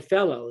GI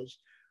fellows.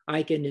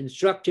 I can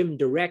instruct him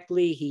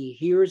directly. He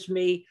hears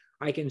me.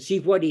 I can see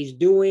what he's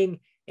doing,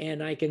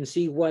 and I can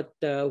see what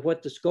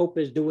the scope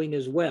is doing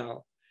as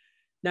well.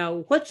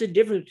 Now, what's the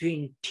difference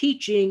between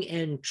teaching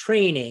and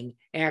training,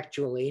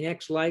 actually?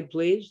 Next slide,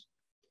 please.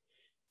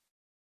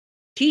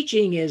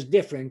 Teaching is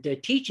different.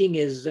 Teaching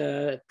is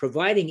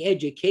providing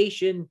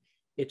education.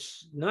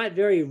 It's not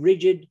very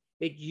rigid.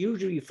 It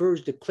usually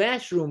refers to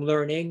classroom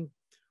learning,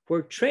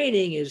 where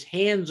training is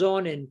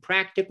hands-on and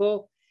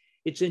practical.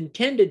 It's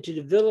intended to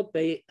develop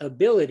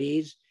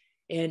abilities,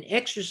 and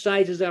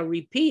exercises are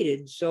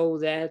repeated so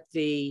that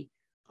the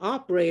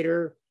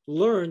operator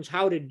learns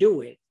how to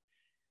do it.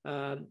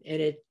 And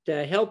it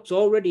helps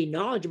already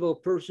knowledgeable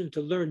person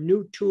to learn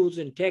new tools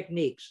and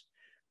techniques.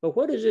 But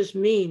what does this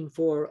mean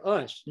for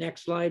us?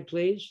 Next slide,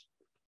 please.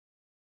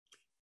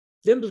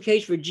 The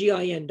implication for GI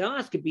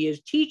endoscopy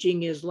is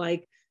teaching is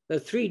like a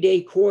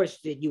 3-day course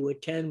that you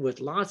attend with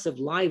lots of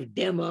live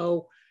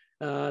demo,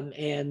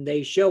 and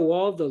they show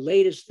all the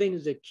latest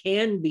things that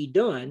can be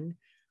done,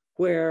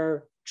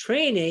 where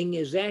training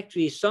is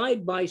actually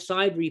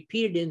side-by-side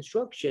repeated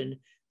instruction,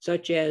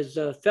 such as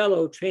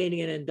fellow training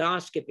in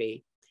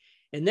endoscopy.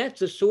 And that's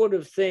the sort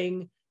of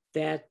thing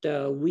that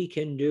we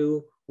can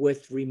do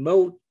with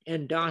remote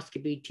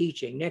endoscopy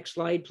teaching. Next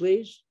slide,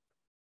 please.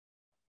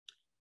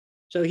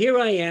 So here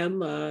I am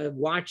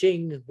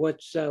watching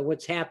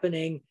what's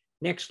happening.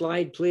 Next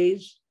slide,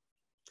 please.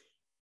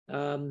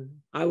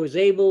 I was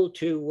able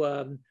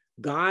to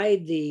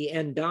guide the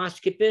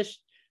endoscopist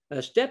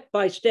step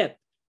by step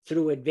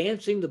through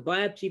advancing the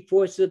biopsy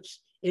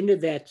forceps into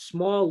that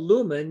small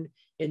lumen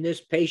in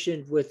this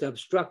patient with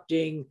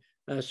obstructing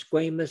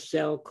squamous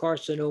cell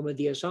carcinoma of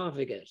the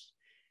esophagus.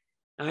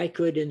 I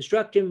could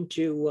instruct him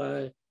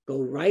to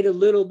go right a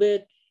little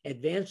bit,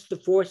 advance the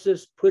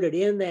forceps, put it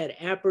in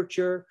that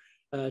aperture,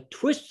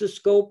 twist the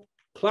scope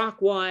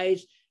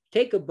clockwise,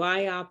 take a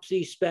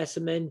biopsy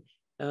specimen,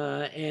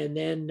 and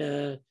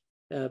then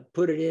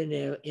put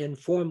it in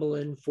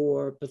formalin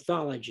for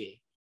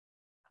pathology.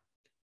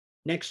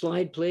 Next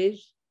slide,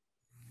 please.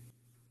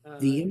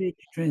 The image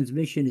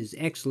transmission is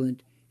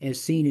excellent, as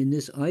seen in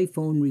this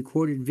iPhone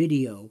recorded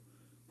video,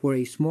 where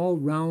a small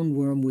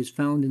roundworm was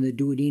found in the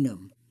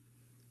duodenum.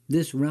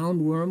 This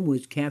roundworm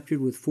was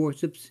captured with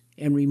forceps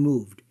and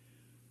removed.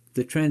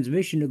 The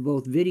transmission of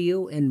both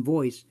video and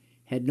voice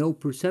had no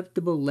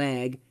perceptible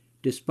lag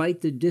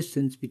despite the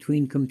distance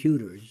between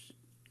computers.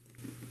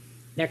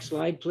 Next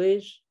slide,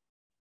 please.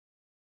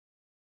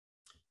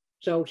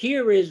 So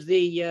here is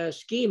the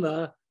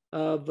schema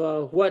of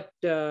what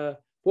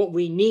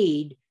we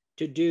need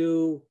to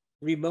do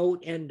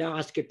remote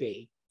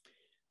endoscopy.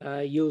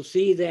 You'll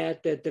see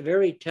that at the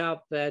very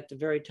top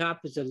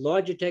is a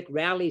Logitech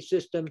Rally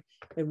system,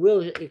 and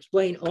we'll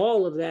explain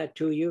all of that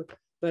to you,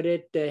 but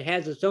it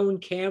has its own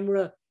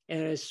camera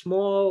and a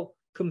small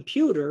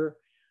computer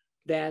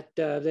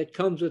that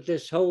comes with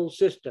this whole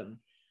system.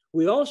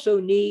 We also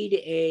need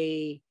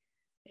a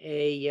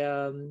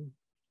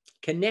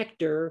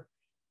connector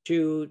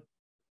to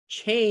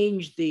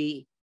change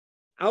the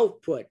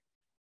output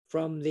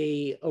from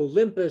the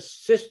Olympus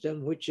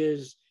system, which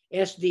is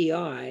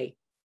SDI,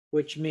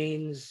 which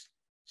means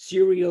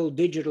serial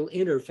digital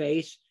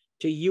interface,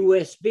 to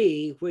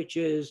USB, which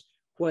is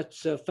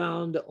what's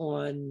found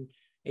on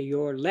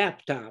your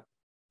laptop.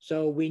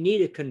 So we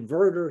need a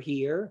converter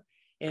here.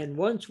 And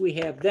once we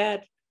have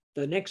that,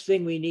 the next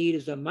thing we need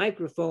is a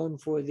microphone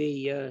for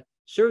the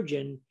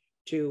surgeon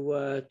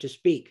to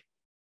speak.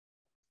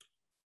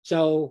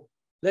 So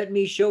let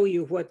me show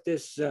you what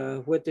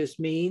this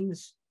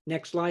means.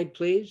 Next slide,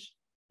 please.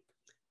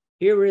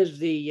 Here is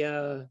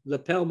the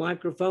lapel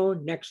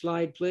microphone. Next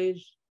slide,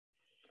 please.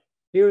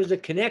 Here is the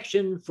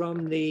connection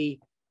from the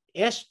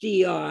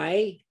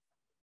SDI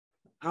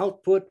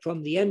output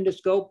from the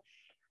endoscope.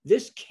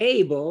 This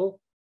cable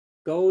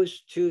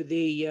goes to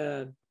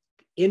the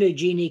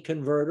Inagini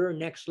converter.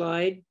 Next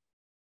slide,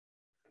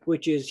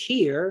 which is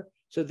here.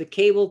 So the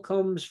cable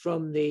comes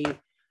from the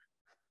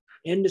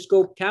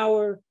endoscope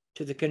tower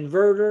to the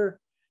converter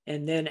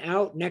and then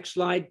out. Next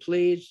slide,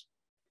 please.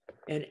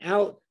 And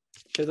out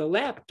to the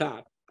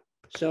laptop.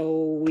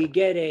 So we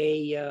get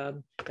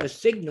a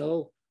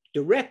signal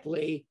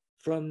directly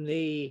from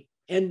the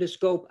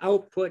endoscope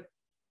output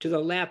to the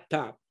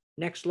laptop.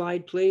 Next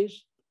slide,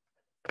 please.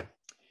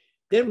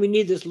 Then we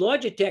need this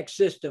Logitech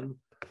system,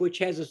 which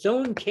has its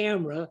own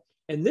camera.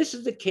 And this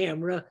is the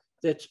camera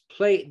that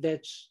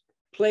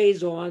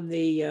plays on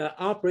the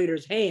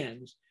operator's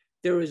hands.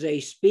 There is a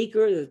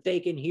speaker that they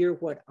can hear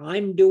what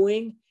I'm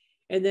doing.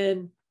 And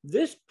then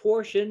this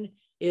portion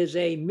is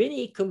a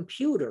mini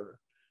computer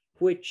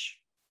which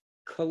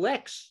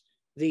collects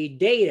the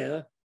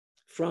data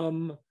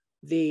from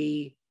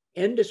the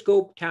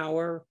endoscope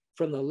tower,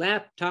 from the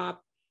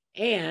laptop,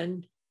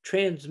 and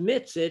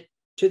transmits it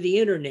to the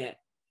internet.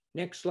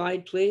 Next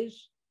slide,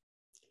 please.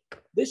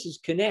 This is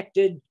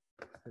connected,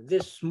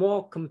 this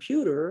small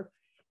computer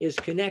is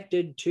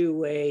connected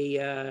to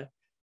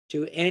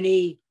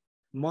any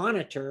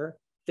monitor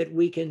that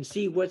we can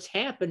see what's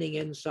happening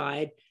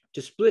inside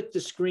to split the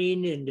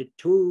screen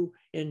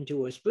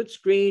into a split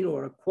screen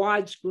or a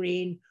quad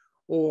screen,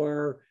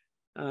 or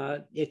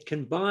it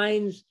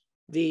combines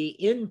the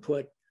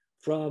input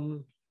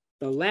from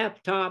the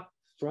laptop,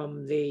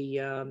 from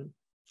this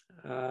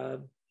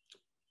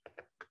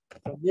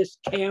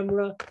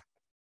camera,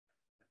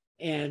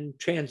 and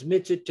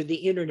transmits it to the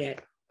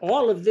internet.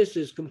 All of this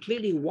is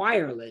completely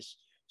wireless.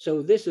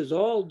 So this is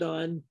all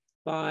done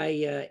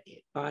by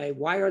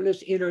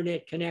wireless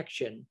internet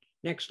connection.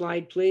 Next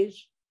slide,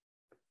 please.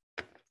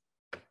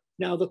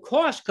 Now the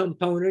cost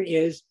component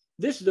is,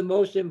 this is the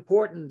most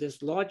important, this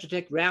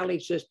Logitech Rally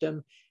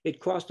system. It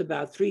cost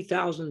about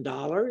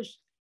 $3,000.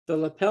 The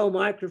lapel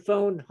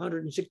microphone,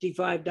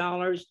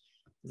 $165.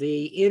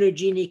 The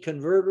Intergenie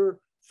converter,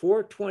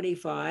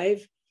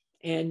 $425.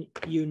 And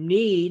you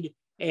need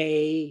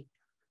a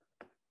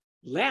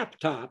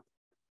laptop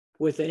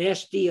with an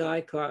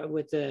SDI card,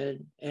 with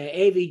an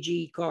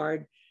AVG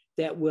card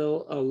that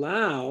will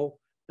allow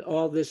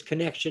all this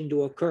connection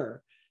to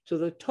occur. So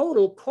the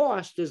total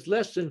cost is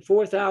less than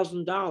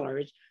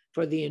 $4,000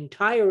 for the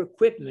entire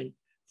equipment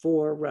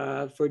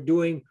for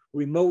doing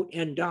remote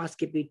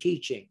endoscopy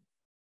teaching.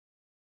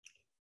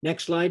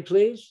 Next slide,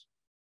 please.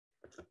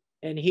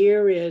 And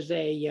here is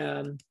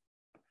a,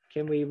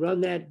 can we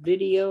run that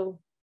video?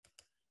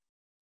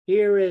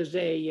 Here is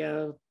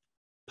a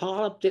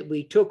polyp that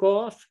we took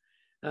off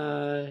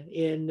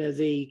in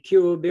the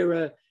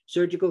Kiribati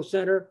Surgical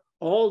Center,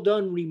 all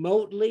done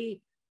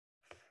remotely.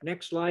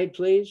 Next slide,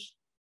 please.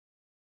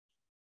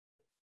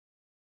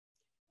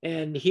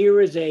 And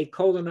here is a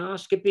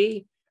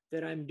colonoscopy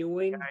that I'm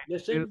doing.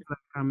 Listen. Like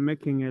I'm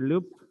making a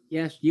loop.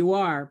 Yes, you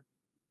are.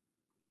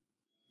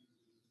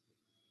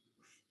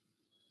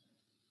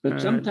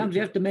 But sometimes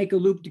you have to make a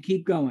loop to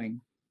keep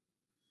going.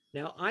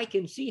 Now I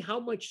can see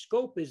how much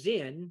scope is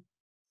in.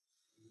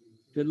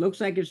 If it looks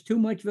like it's too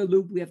much of a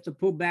loop, we have to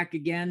pull back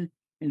again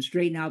and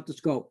straighten out the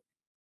scope.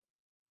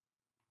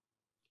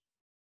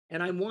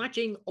 And I'm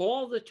watching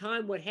all the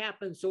time what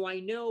happens, so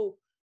I know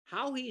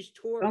how he's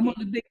torquing. I'm on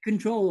the big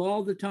control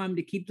all the time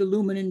to keep the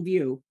lumen in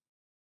view.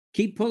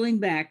 Keep pulling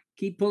back,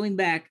 keep pulling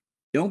back.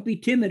 Don't be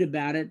timid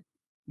about it.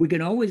 We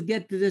can always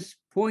get to this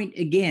point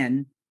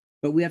again,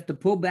 but we have to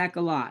pull back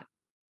a lot.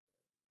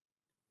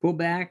 Pull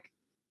back,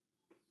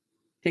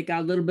 take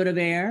out a little bit of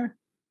air.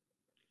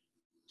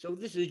 So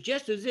this is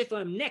just as if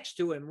I'm next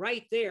to him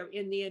right there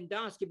in the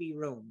endoscopy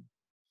room.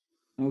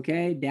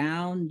 Okay,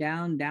 down,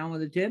 down, down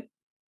with the tip.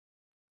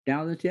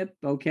 Down the tip,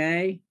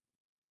 okay.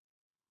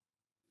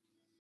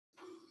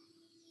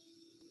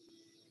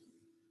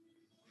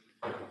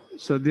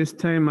 So this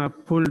time I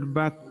pulled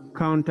back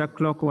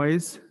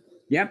counterclockwise.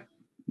 Yep.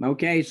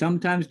 Okay.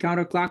 Sometimes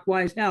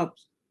counterclockwise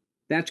helps.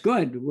 That's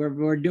good.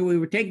 We're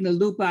taking the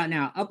loop out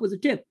now. Up with the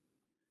tip.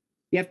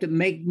 You have to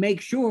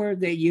make sure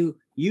that you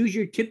use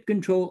your tip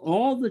control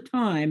all the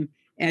time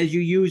as you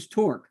use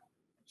torque,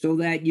 so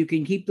that you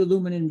can keep the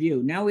lumen in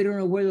view. Now we don't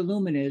know where the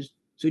lumen is,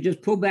 so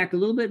just pull back a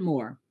little bit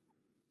more.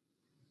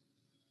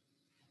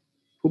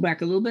 Pull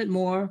back a little bit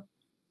more.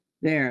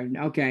 There.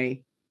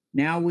 Okay.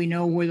 Now we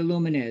know where the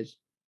lumen is.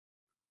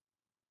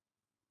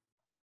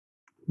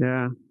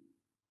 Yeah.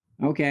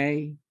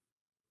 Okay.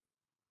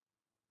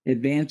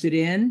 Advance it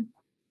in.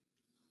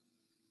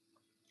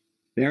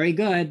 Very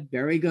good.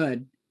 Very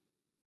good.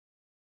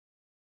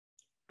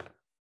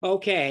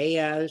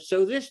 Okay,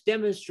 so this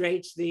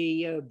demonstrates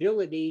the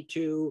ability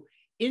to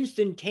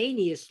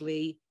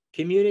instantaneously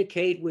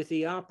communicate with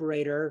the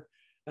operator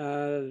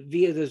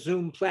via the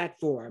Zoom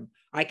platform.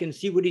 I can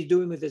see what he's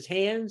doing with his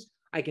hands.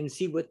 I can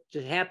see what's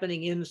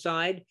happening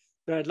inside,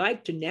 but I'd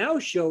like to now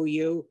show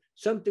you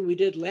something we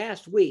did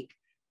last week,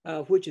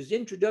 which is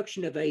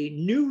introduction of a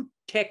new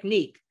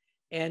technique.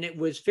 And it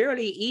was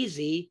fairly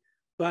easy,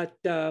 but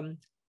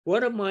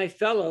one of my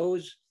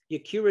fellows,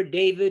 Yakira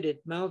David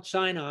at Mount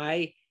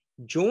Sinai,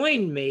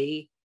 joined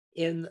me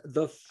in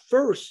the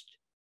first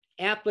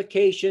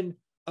application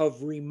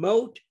of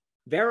remote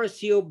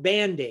variceal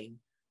banding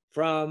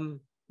from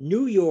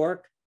New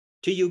York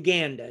to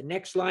Uganda.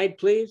 Next slide,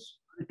 please.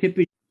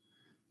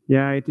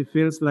 Yeah, it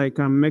feels like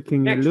I'm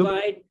making Next a loop.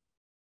 slide.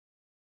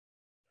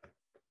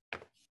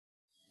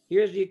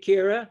 Here's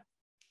Yakira.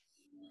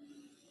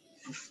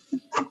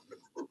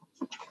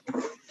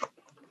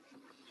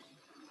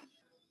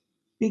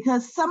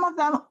 Because some of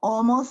them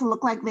almost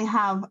look like they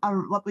have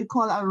what we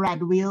call a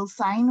red wheel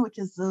sign, which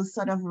is those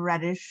sort of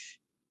reddish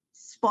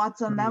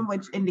spots on them,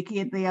 which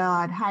indicate they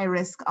are at high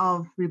risk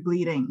of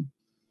rebleeding.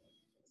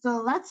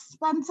 So let's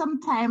spend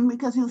some time,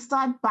 because he'll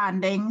start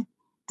banding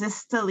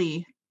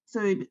distally.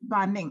 So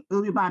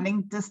we'll be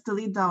banding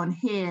distally down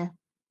here,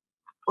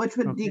 which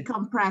would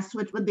decompress,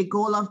 which with the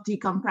goal of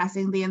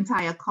decompressing the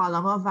entire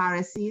column of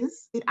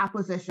varices in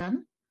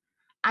acquisition.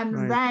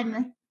 And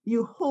then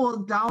you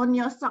hold down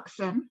your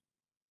suction.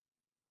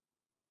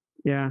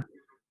 Yeah.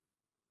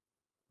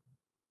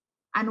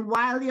 And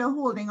while you're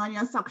holding on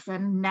your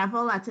suction,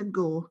 never let it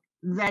go.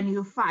 Then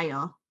you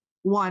fire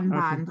one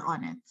band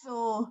on it.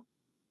 So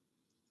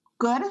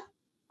good.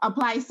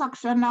 Apply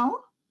suction now.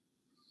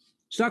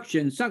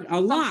 Suction, a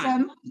lot.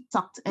 Suction,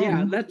 sucked in.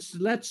 Yeah,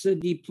 let's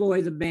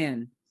deploy the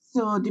band.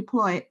 So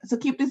deploy. So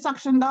keep the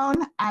suction down,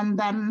 and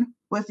then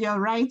with your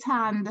right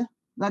hand,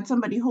 let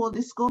somebody hold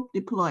the scope.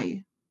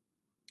 Deploy.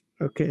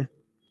 Okay.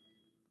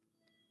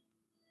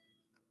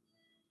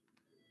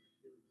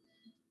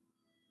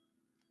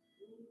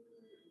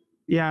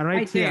 Yeah,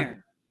 right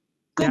here.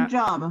 There. Good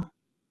job.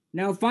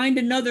 Now find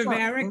another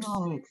varix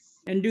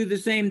and do the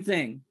same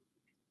thing.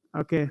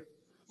 Okay.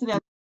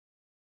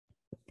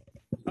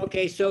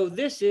 Okay, so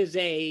this is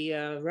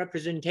a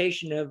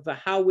representation of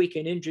how we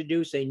can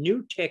introduce a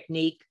new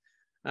technique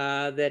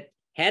that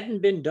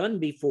hadn't been done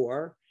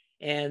before.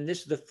 And this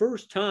is the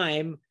first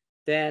time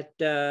that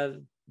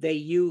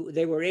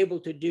they were able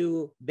to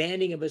do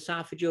banding of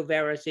esophageal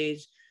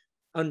varices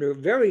under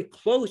very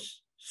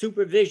close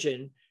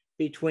supervision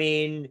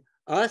between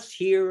us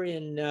here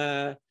in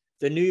the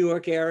New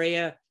York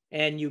area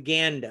and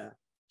Uganda.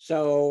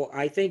 So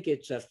I think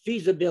it's a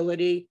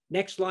feasibility.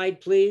 Next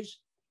slide, please.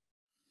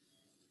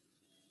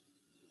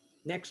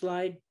 Next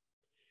slide.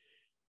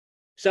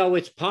 So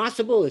it's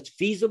possible, it's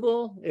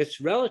feasible, it's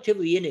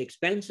relatively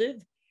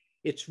inexpensive.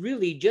 It's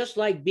really just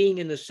like being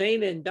in the same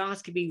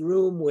endoscopy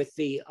room with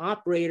the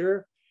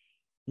operator.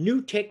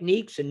 New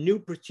techniques and new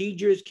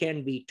procedures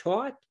can be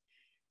taught.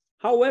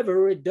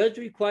 However, it does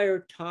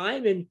require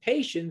time and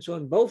patience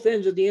on both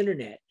ends of the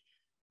internet.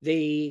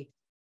 The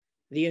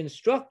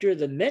instructor,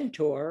 the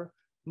mentor,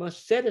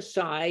 must set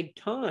aside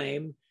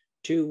time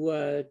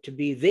to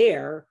be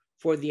there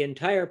for the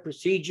entire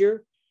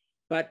procedure.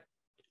 But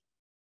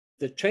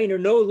the trainer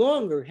no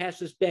longer has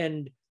to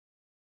spend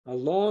a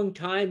long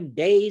time,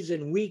 days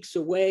and weeks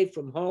away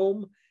from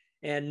home.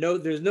 And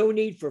there's no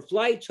need for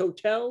flights,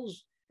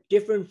 hotels,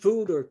 different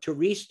food, or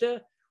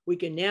turista. We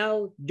can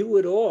now do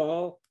it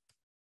all.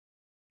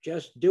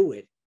 Just do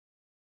it.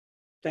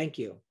 Thank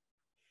you.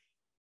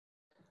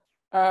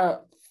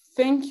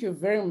 Thank you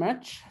very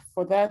much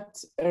for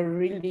that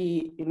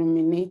really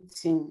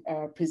illuminating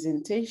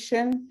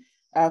presentation.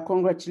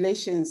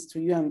 Congratulations to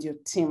you and your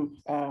team.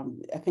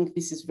 I think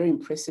this is very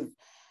impressive.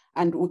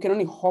 And we can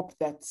only hope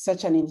that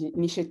such an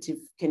initiative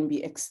can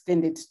be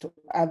extended to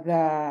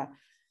other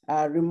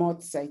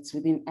remote sites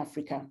within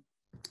Africa.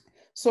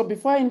 So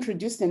before I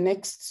introduce the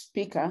next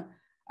speaker,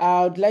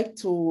 I would like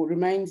to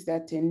remind the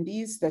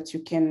attendees that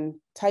you can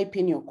type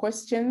in your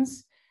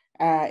questions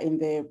in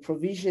the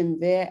provision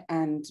there,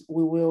 and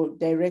we will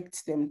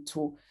direct them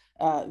to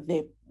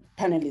the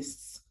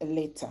panelists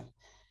later.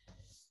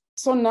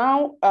 So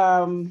now,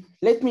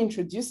 let me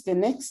introduce the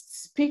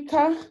next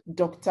speaker,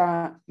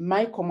 Dr.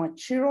 Michael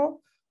Mwachiro,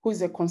 who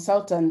is a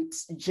consultant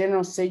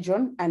general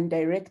surgeon and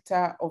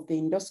director of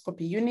the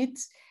endoscopy unit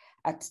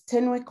at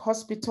Tenwek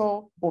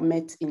Hospital,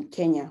 Bomet in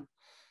Kenya.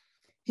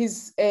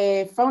 He's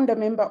a founder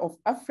member of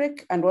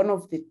AFREC and one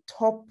of the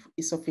top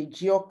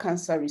esophageal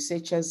cancer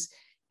researchers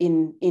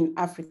in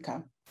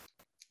Africa.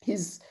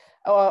 He's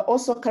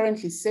also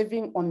currently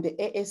serving on the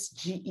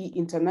ASGE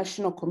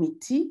International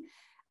Committee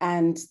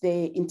and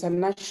the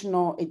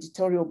International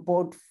Editorial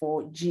Board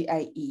for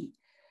GIE.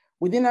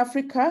 Within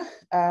Africa,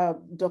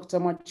 Dr.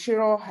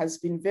 Mwachiro has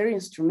been very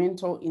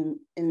instrumental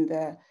in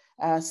the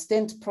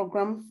stent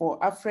program for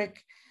AFREC,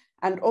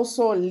 and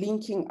also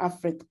linking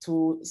AFREC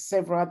to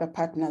several other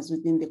partners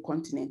within the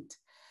continent.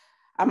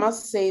 I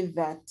must say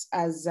that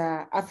as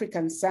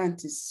African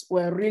scientists,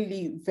 we're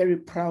really very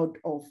proud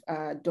of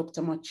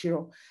Dr.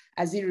 Mwachiro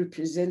as he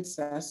represents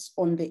us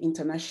on the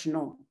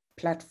international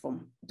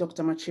platform.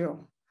 Dr.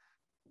 Mwachiro.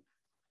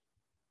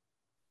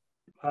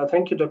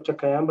 Thank you, Dr.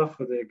 Kayamba,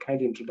 for the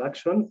kind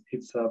introduction.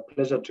 It's a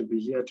pleasure to be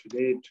here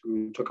today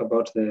to talk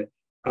about the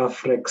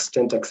AFREC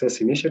Stent Access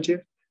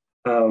Initiative.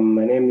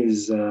 My name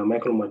is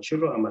Michael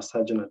Mwachiro. I'm a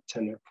surgeon at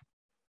Tenwek.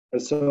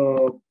 And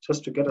so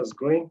just to get us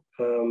going,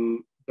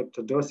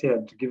 Dr. Dorsey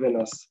had given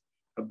us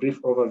a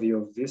brief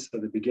overview of this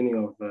at the beginning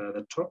of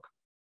the talk,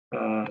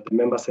 the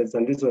member sites,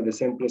 and these were the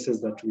same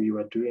places that we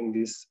were doing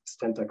this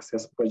stent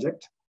access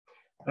project.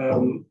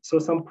 So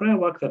some prior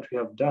work that we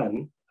have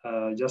done,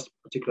 just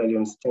particularly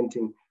on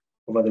stenting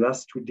over the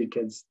last 2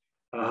 decades,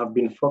 have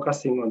been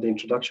focusing on the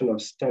introduction of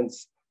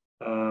stents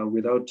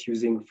without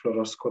using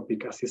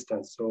fluoroscopic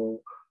assistance.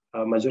 So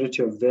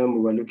majority of them,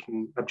 we were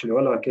looking, actually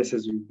all our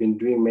cases we've been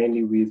doing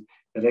mainly with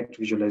direct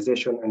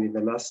visualization, and in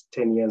the last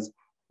 10 years,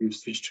 we've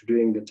switched to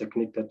doing the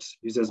technique that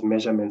uses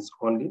measurements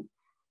only.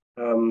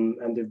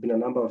 And there've been a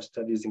number of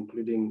studies,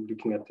 including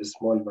looking at the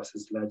small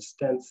versus large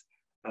stents,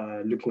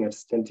 looking at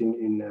stenting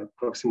in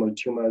proximal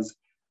tumors,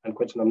 and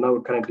quite a number. Now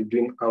we're currently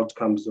doing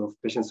outcomes of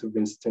patients who've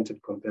been stented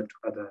compared to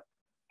other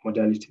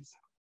modalities.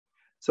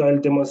 So I'll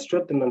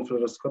demonstrate the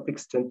non-fluoroscopic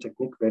stent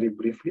technique very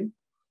briefly.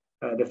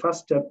 The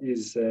first step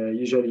is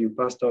usually you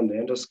pass down the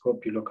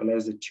endoscope, you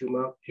localize the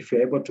tumor. If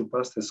you're able to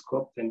pass the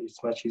scope, then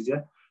it's much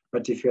easier.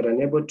 But if you're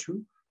unable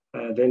to,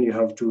 then you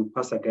have to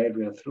pass a guide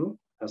wire through.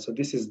 So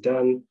this is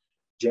done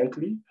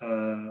gently.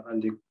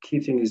 And the key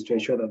thing is to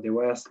ensure that the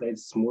wire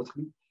slides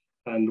smoothly.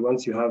 And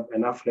once you have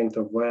enough length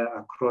of wire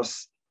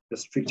across the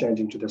stricture and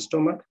into the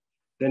stomach,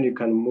 then you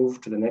can move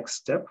to the next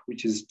step,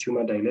 which is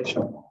tumor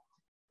dilation.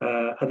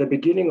 At the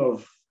beginning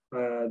of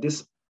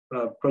this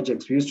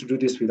projects, we used to do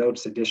this without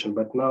sedation,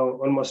 but now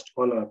almost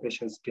all our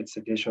patients get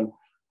sedation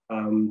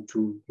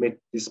to make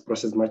this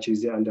process much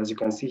easier. And as you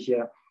can see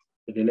here,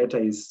 the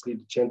dilator is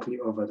slid gently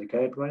over the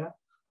guide wire,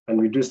 and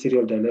we do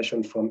serial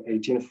dilation from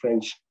 18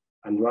 French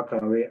and work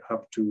our way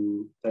up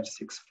to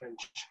 36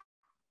 French.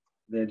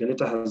 The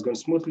dilator has gone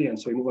smoothly, and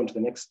so we move on to the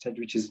next stage,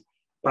 which is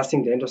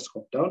passing the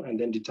endoscope down and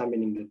then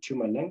determining the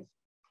tumor length.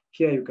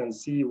 Here you can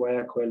see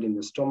wire coiled in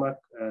the stomach.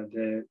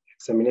 The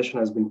examination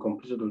has been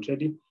completed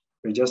already.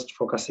 We're just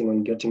focusing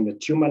on getting the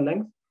tumor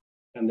length,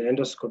 and the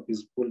endoscope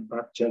is pulled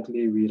back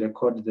gently. We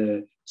record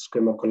the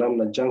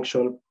squamocolumnar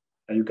junction.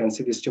 You can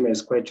see this tumor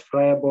is quite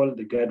friable.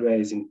 The guide wire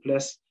is in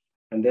place.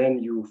 And then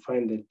you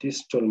find the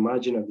distal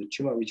margin of the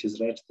tumor, which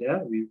is right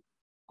there. We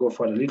go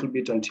for a little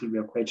bit until we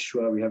are quite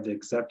sure we have the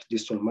exact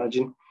distal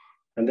margin.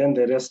 And then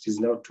the rest is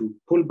now to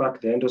pull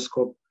back the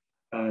endoscope,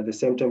 at the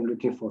same time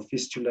looking for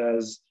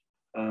fistulas,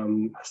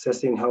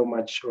 assessing how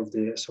much of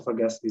the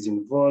esophagus is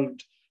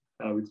involved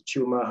with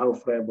tumor, how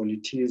friable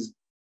it is.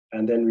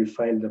 And then we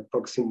find the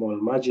proximal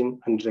margin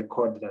and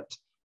record that.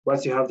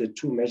 Once you have the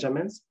two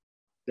measurements,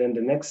 then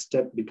the next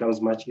step becomes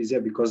much easier,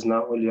 because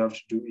now all you have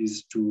to do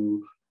is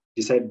to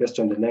decide based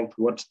on the length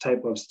what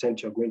type of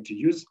stent you're going to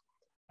use,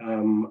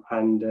 and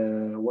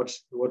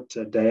what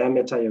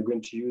diameter you're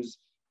going to use,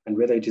 and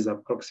whether it is a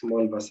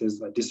proximal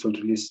versus a distal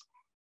release.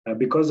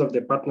 Because of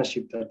the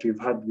partnership that we've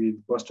had with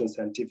Boston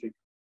Scientific,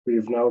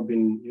 we've now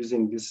been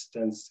using these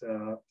stents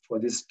for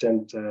this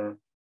stent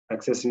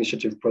access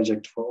initiative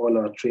project for all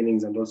our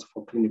trainings and also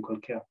for clinical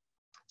care.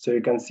 So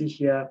you can see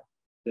here,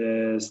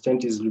 the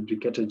stent is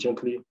lubricated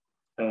gently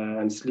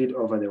and slid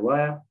over the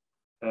wire.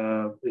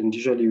 And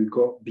usually we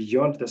go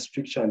beyond the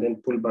stricture and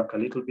then pull back a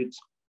little bit.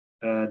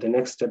 The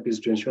next step is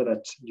to ensure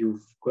that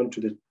you've gone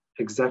to the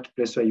exact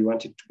place where you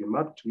want it to be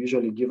marked. We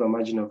usually give a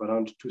margin of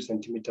around 2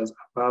 centimeters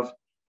above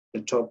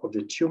the top of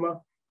the tumor.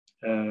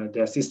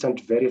 The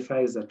assistant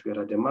verifies that we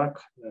are at the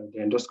mark. The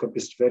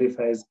endoscopist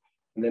verifies.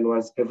 And then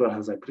once everyone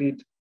has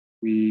agreed,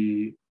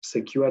 we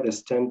secure the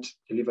stent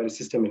delivery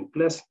system in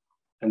place,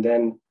 and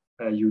then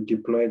you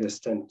deploy the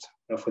stent.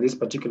 For this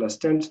particular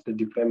stent, the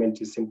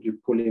deployment is simply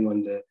pulling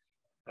on the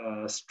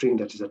string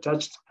that is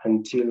attached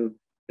until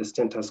the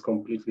stent has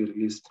completely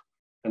released.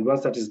 And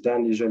once that is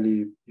done,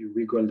 usually you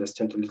wiggle the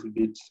stent a little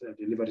bit,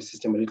 delivery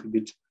system a little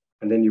bit,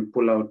 and then you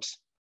pull out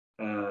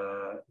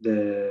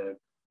the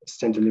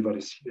stent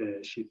delivery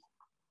sheath.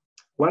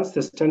 Once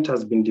the stent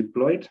has been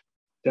deployed,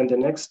 then the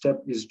next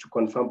step is to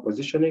confirm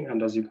positioning.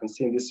 And as you can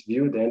see in this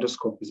view, the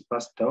endoscope is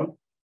passed down.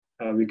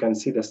 We can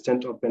see the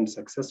stent opened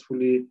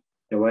successfully,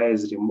 the wire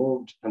is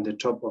removed, and the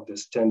top of the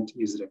stent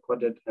is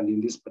recorded. And in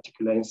this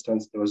particular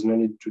instance, there was no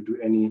need to do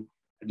any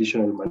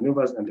additional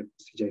maneuvers, and the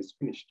procedure is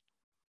finished.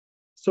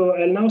 So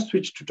I'll now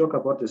switch to talk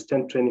about the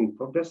stent training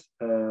progress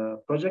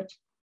project.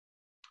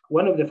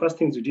 One of the first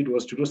things we did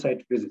was to do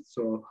site visits.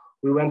 So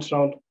we went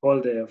around all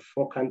the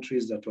 4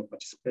 countries that were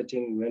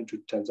participating. We went to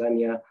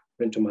Tanzania,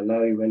 went to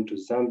Malawi, went to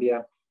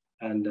Zambia,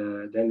 and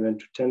then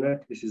went to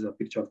Tenwek. This is a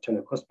picture of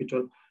Tenwek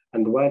Hospital.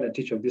 And while at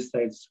each of these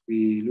sites,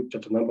 we looked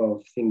at a number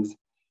of things.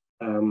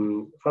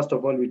 First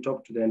of all, we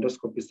talked to the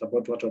endoscopists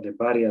about what are the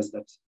barriers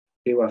that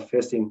they were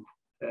facing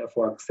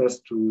for access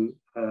to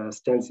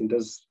stents in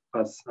those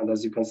parts. And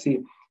as you can see,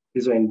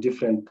 these were in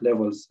different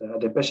levels.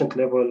 At the patient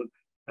level,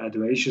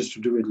 there were issues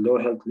to do with low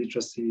health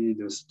literacy,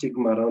 there was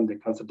stigma around the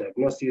cancer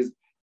diagnosis.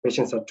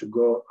 Patients had to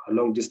go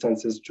long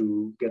distances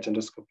to get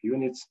endoscopy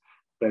units,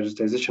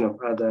 prioritization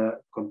of other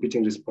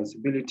competing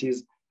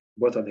responsibilities,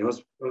 both at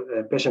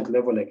the patient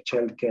level, like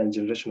childcare and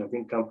generation of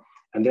income,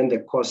 and then the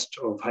cost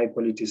of high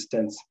quality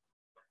stents.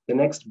 The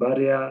next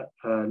barrier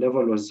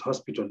level was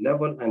hospital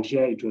level, and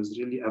here it was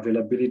really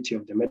availability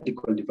of the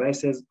medical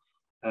devices,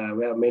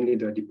 where mainly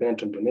they were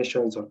dependent on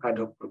donations or ad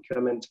hoc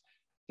procurement.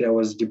 There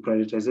was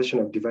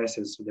deprioritization of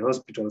devices, so the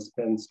hospital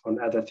spends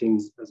on other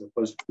things as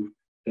opposed to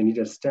the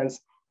needed stents.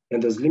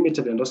 And there's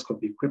limited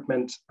endoscopy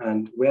equipment,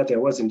 and where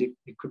there was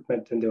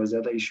equipment, then there was the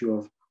other issue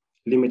of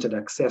limited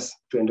access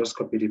to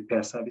endoscopy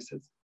repair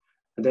services.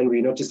 And then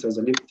we noticed there was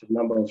a limited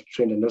number of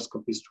trained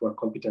endoscopists who are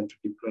competent to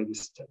deploy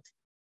these stents.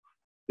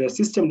 The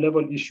system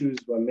level issues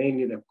were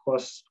mainly the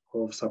cost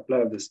of supply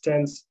of the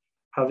stents,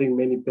 having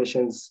many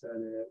patients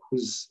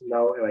who's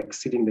now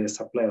exceeding the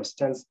supply of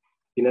stents,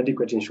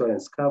 inadequate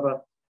insurance cover,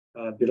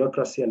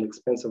 bureaucracy and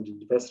expense of the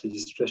device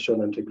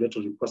registration and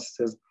regulatory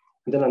processes,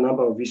 and then a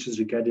number of issues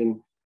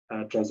regarding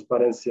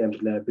transparency and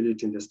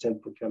reliability in the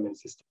stent procurement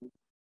system.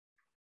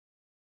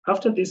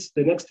 After this,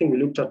 the next thing we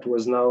looked at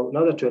was now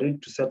that we're ready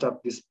to set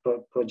up this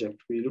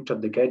project, we looked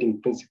at the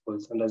guiding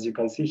principles. And as you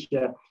can see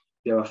here,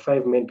 there are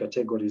 5 main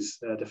categories.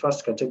 The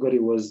first category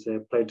was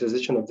the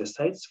prioritization of the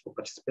sites for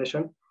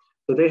participation.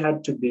 So they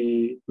had to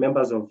be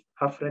members of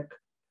AFREC.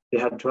 They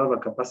had to have a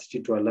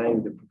capacity to align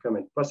with the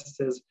procurement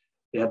processes.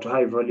 They had a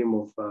high volume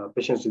of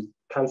patients with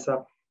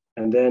cancer.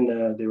 And then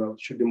they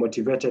should be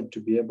motivated to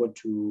be able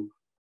to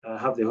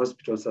have the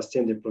hospital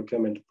sustain the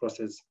procurement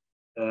process.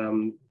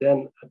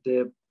 Then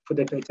for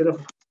the criteria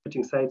for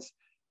participating sites,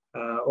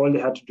 all they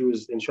had to do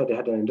is ensure they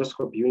had an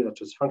endoscopy unit that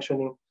was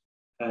functioning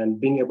and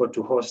being able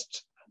to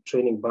host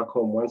training back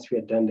home once we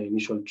had done the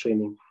initial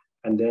training.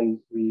 And then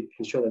we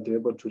ensure that they were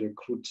able to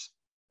recruit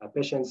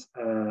patients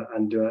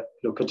and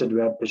located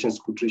where patients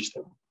could reach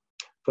them.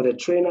 For the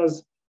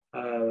trainers,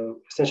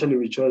 essentially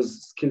we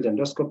chose skilled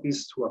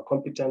endoscopists who are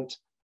competent.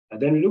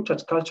 Then we looked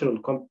at cultural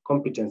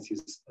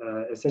competencies,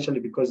 essentially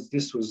because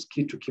this was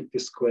key to keep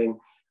this going.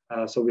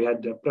 So we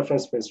had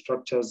preference for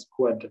instructors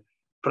who had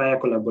prior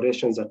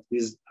collaborations at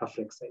these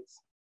AFREC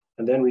sites.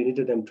 And then we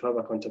needed them to have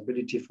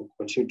accountability for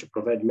continue to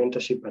provide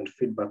mentorship and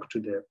feedback to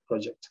the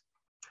project.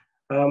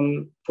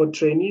 For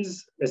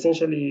trainees,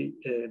 essentially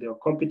they were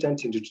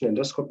competent in routine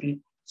endoscopy.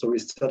 So we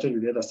started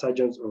with either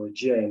surgeons or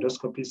GI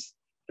endoscopists,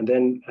 and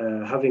then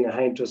having a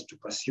high interest to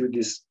pursue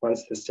this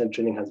once the stent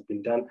training has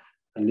been done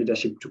and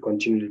leadership to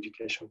continue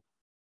education.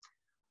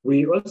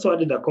 We also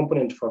added a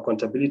component for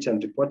accountability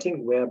and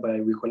reporting,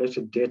 whereby we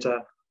collected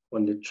data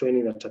on the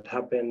training that had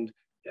happened,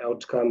 the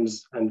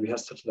outcomes, and we had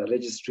started a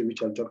registry,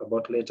 which I'll talk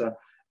about later.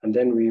 And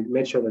then we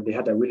made sure that they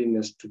had a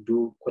willingness to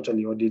do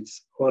quarterly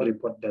audits or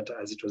report data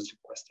as it was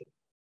requested.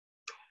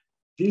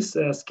 This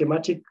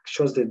schematic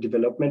shows the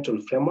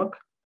developmental framework.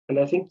 And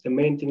I think the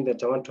main thing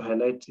that I want to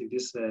highlight in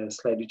this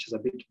slide, which is a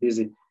bit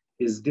busy,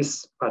 is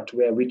this part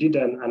where we did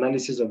an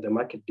analysis of the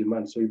market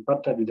demand. So we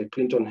partnered with the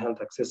Clinton Health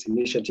Access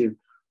Initiative,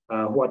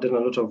 who had done a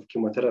lot of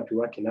chemotherapy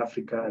work in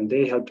Africa, and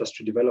they helped us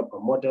to develop a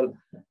model.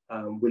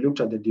 We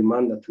looked at the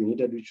demand that we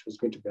needed, which was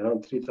going to be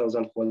around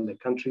 3,000 for all the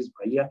countries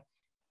per year.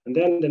 And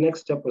then the next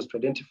step was to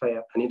identify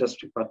an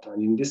industry partner.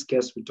 And in this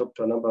case, we talked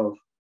to a number of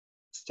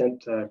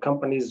stent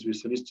companies, we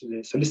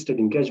solicited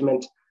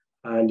engagement,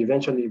 and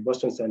eventually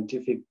Boston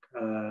Scientific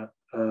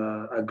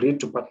agreed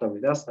to partner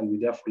with us, and we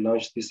therefore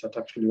launched this at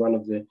actually one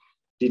of the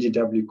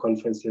DDW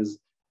conferences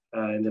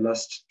in the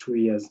last 2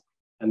 years.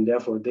 And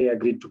therefore they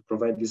agreed to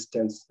provide these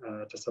stents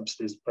at a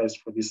subsidized price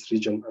for this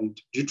region. And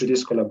due to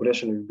this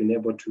collaboration, we've been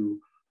able to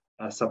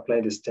supply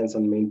the stents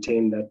and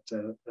maintain that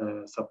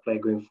supply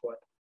going forward.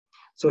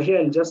 So here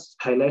I'll just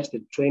highlight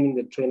the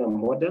trainer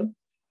model.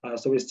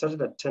 So we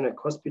started at Tenwek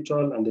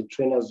Hospital, and the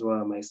trainers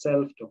were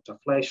myself, Dr.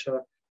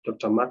 Fleischer,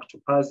 Dr. Mark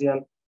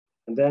Topazian.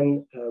 And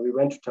then we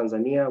went to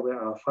Tanzania, where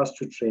our first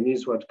 2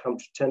 trainees who had come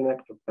to Tenwek,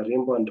 Dr.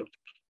 Rimbo and Dr.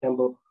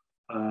 Kembo,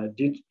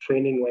 did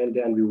training while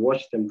there, and we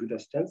watched them do the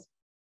stents.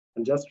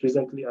 And just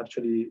recently,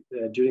 actually,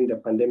 during the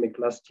pandemic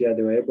last year,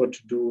 they were able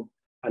to do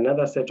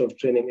another set of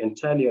training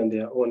entirely on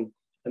their own.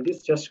 And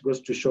this just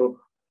goes to show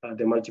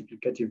the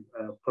multiplicative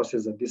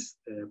process that this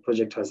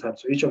project has had.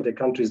 So each of the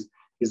countries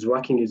is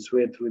working its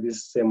way through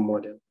this same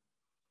model.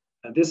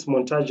 This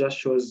montage just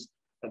shows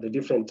the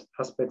different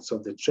aspects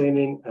of the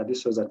training.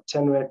 This was at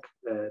Tenwek,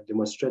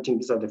 demonstrating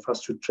these are the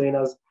first 2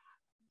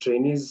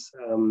 trainees,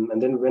 and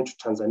then we went to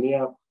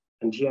Tanzania.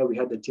 And here we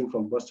had the team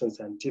from Boston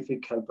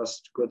Scientific help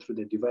us to go through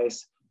the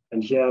device.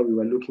 And here we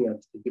were looking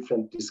at the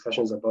different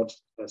discussions about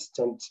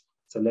stent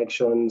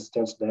selection,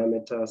 stent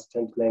diameter,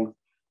 stent length.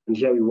 And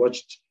here we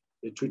watched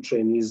the 2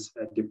 trainees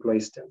deploy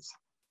stents.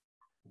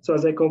 So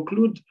as I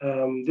conclude,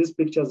 these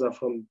pictures are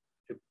from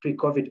the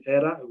pre-COVID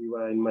era. We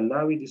were in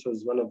Malawi. This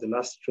was one of the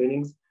last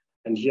trainings.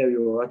 And here we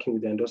were working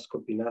with the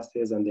endoscopy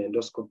nurses, and the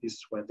endoscopists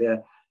were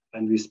there.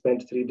 And we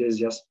spent 3 days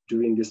just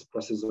doing this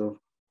process of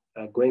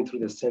going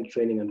through the stent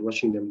training and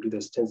watching them do the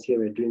stents. Here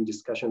we're doing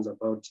discussions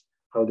about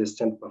how the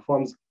stent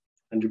performs,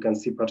 and you can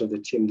see part of the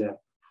team there.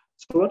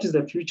 So what is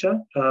the future?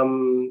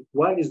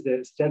 One is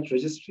the stent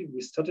registry.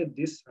 We started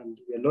this, and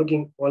we're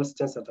logging all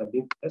stents that are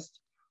being placed.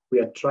 We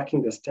are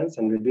tracking the stents,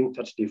 and we're doing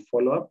 30-day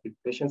follow-up with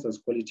patients as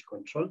quality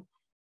control.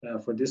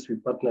 For this, we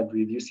partnered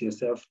with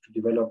UCSF to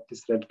develop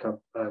this REDCap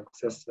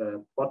access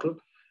portal.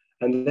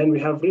 And then we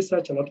have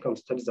research and outcome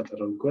studies that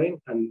are ongoing.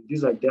 And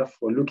these are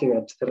therefore looking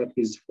at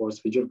therapies for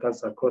esophageal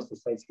cancer across the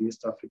sites in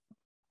East Africa,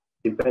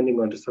 depending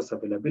on resource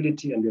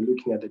availability. And we're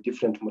looking at the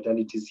different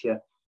modalities here: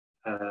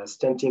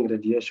 stenting,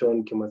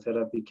 radiation,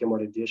 chemotherapy,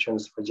 chemoradiation,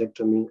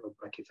 esophagectomy, or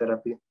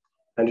brachytherapy.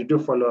 And we do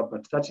follow up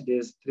at 30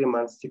 days, 3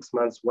 months, 6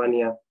 months, 1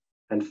 year,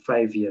 and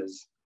 5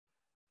 years.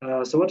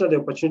 So what are the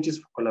opportunities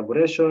for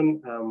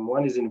collaboration?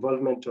 One is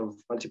involvement of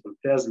multiple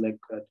players, like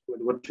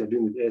what we're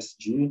doing with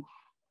ASG.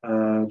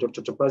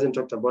 Dr. Topazian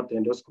talked about the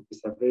endoscopy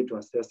survey to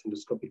assess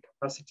endoscopic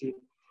capacity.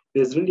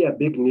 There's really a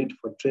big need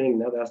for training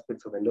in other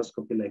aspects of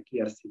endoscopy, like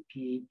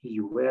ERCP,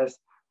 EUS,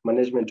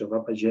 management of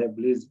upper GI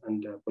bleeds,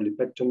 and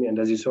polypectomy. And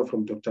as you saw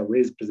from Dr.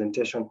 Wei's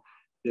presentation,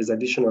 there's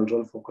additional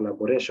role for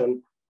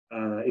collaboration.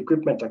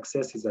 Equipment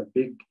access is a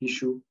big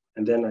issue.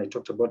 And then I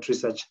talked about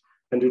research.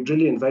 And we'd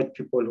really invite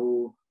people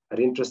who are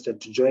interested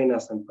to join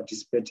us and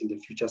participate in the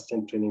future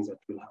STEM trainings that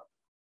we'll have.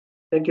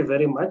 Thank you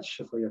very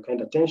much for your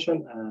kind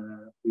attention.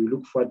 We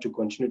look forward to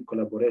continued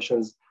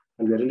collaborations,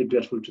 and we're really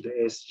grateful to the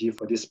ASG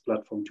for this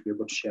platform to be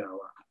able to share our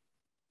work.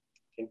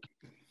 Thank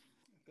you.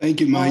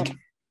 Thank you, Mike.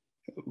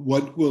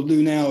 What we'll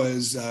do now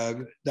is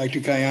Dr.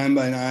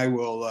 Kayamba and I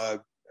will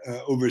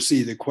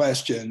oversee the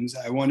questions.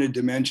 I wanted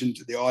to mention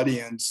to the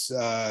audience,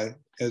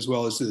 as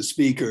well as to the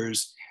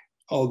speakers,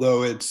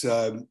 although it's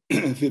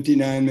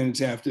 59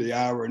 minutes after the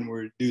hour and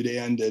we're due to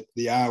end at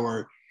the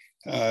hour,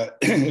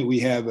 we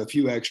have a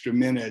few extra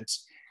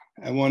minutes.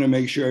 I want to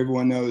make sure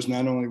everyone knows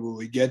not only will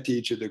we get to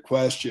each of the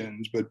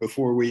questions, but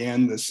before we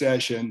end the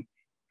session,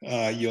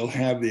 you'll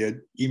have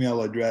the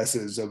email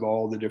addresses of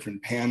all the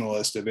different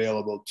panelists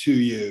available to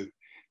you,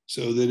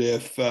 so that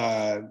if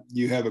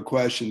you have a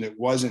question that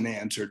wasn't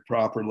answered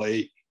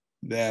properly,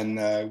 then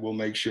we'll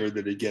make sure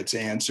that it gets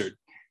answered.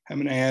 I'm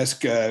going to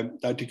ask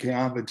Dr.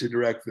 Kayamba to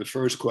direct the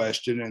first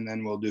question, and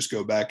then we'll just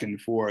go back and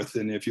forth.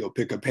 And if you'll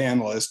pick a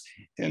panelist,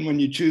 and when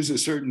you choose a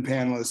certain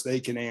panelist, they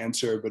can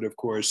answer, but of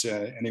course,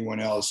 anyone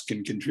else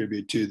can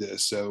contribute to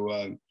this.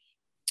 So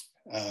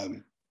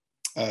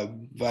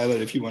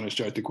Violet, if you want to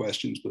start the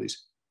questions,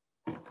 please.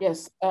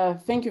 Yes,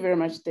 thank you very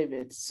much,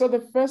 David. So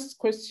the first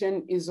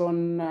question is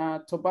on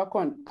tobacco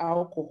and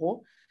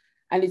alcohol,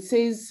 and it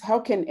says,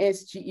 how can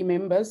ASGE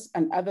members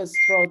and others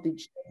throughout the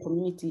GI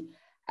community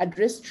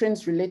address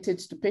trends related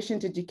to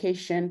patient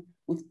education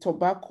with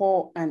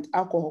tobacco and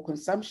alcohol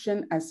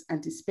consumption, as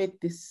anticipate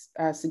this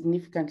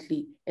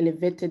significantly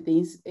elevates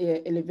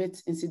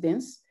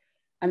incidence?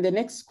 And the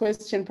next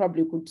question,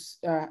 probably could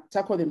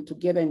tackle them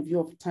together in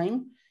view of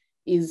time,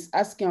 is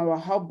asking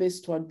about how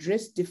best to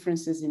address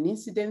differences in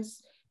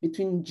incidence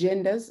between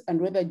genders and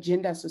whether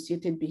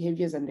gender-associated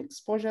behaviors and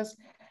exposures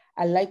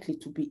are likely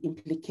to be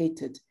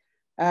implicated.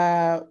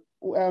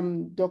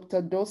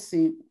 Dr.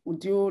 Dorsey,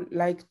 would you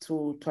like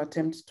to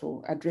attempt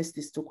to address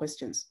these two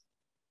questions?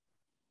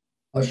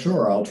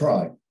 Sure, I'll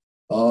try.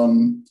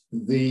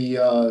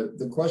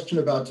 The question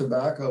about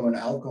tobacco and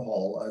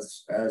alcohol,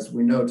 as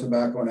we know,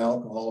 tobacco and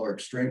alcohol are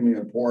extremely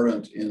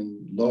important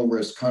in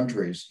low-risk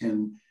countries.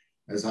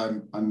 As I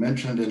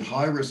mentioned, in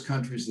high-risk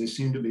countries, they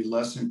seem to be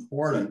less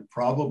important.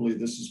 Probably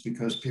this is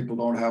because people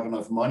don't have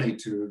enough money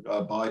to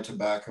buy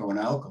tobacco and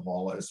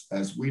alcohol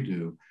as we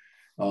do.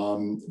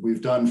 We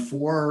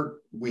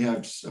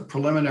have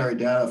preliminary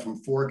data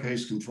from 4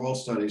 case control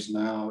studies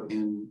now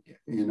in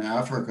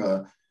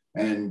Africa,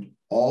 and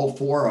all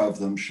 4 of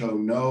them show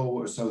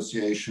no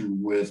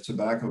association with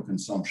tobacco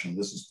consumption.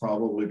 This is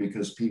probably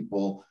because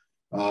people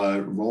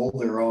roll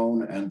their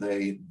own, and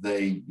they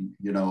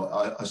you know,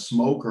 a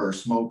smoker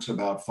smokes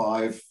about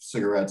 5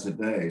 cigarettes a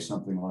day,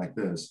 something like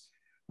this.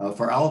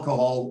 For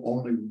alcohol,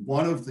 only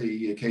one of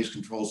the case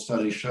control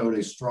studies showed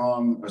a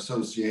strong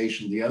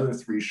association. The other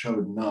 3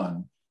 showed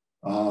none.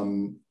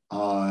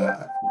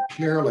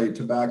 Clearly,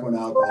 tobacco and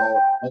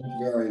alcohol are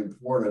very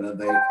important,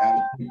 and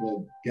as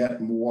people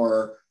get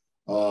more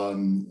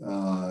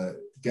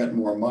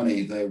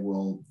money, it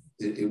will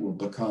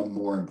become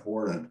more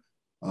important.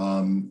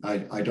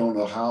 I don't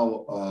know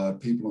how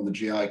people in the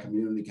GI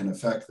community can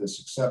affect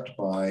this except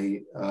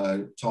by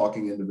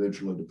talking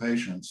individually to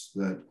patients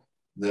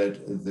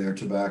that their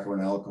tobacco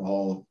and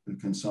alcohol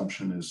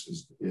consumption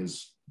is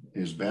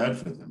bad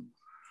for them.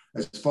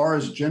 As far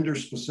as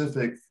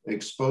gender-specific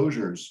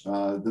exposures,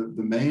 the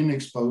main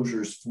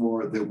exposures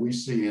that we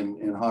see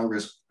in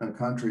high-risk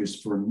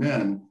countries for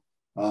men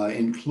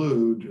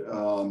include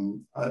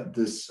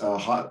this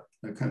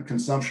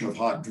consumption of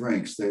hot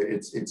drinks.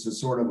 It's a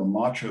sort of a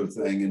macho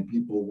thing, and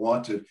people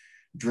want to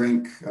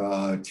drink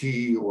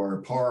tea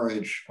or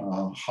porridge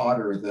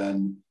hotter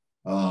than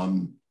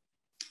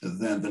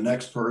the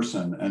next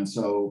person, and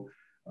so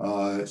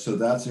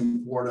that's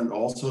important.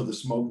 Also, the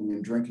smoking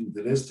and drinking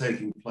that is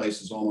taking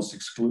place is almost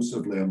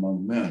exclusively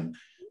among men.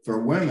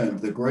 For women,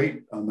 the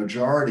great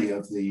majority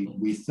of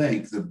we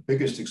think the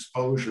biggest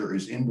exposure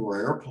is indoor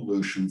air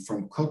pollution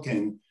from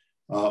cooking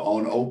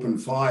on open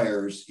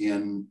fires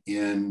in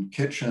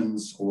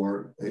kitchens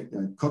or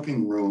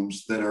cooking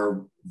rooms that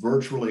are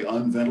virtually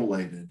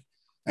unventilated.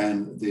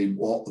 And the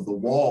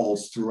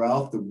walls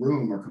throughout the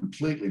room are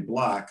completely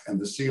black, and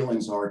the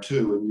ceilings are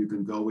too, and you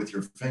can go with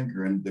your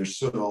finger and there's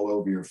soot all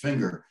over your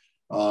finger.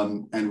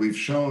 And we've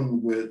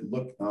shown with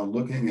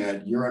looking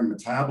at urine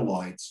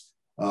metabolites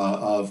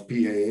of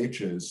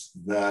PAHs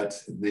that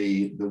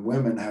the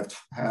women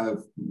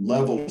have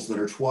levels that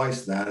are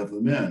twice that of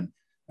the men.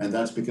 And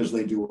that's because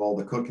they do all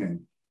the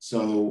cooking.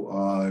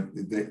 So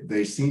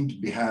they seem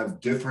to have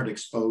different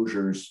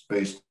exposures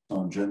based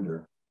on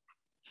gender.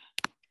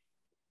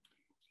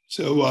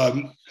 So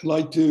I'd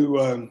like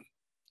to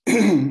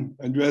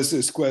address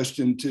this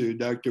question to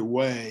Dr.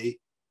 Wei.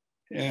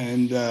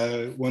 And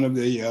one of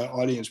the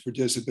audience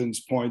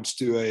participants points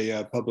to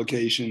a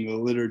publication in the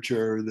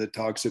literature that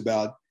talks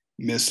about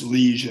missed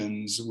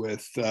lesions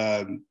with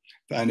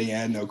finding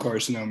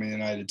adenocarcinoma in the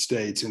United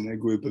States in a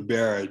group of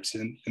Barrett's.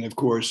 And of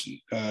course,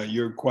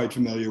 you're quite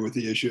familiar with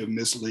the issue of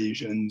missed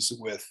lesions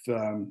with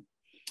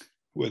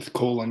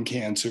colon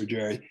cancer,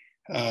 Jerry.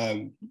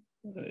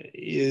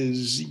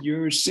 is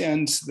your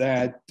sense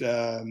that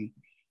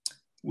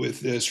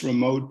with this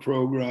remote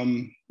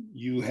program,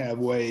 you have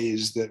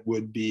ways that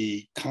would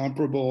be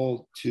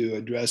comparable to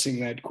addressing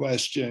that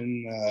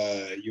question?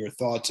 Your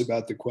thoughts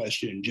about the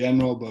question in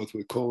general, both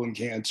with colon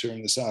cancer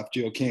and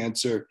esophageal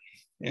cancer.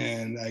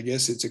 And I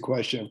guess it's a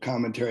question of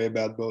commentary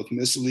about both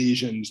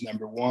mislesions,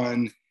 number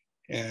one,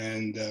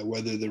 and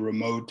whether the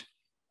remote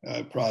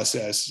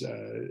process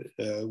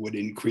would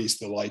increase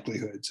the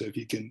likelihood. So if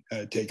you can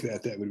take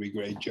that, that would be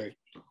great, Jerry.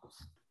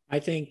 I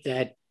think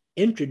that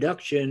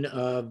introduction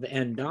of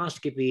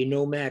endoscopy,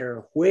 no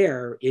matter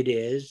where it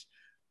is,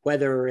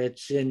 whether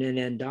it's in an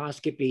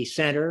endoscopy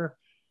center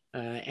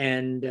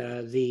and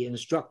the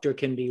instructor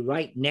can be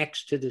right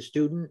next to the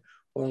student,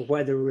 or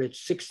whether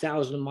it's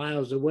 6,000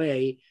 miles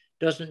away,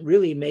 doesn't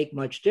really make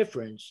much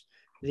difference.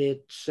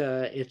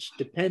 It's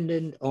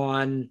dependent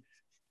on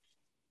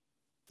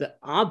the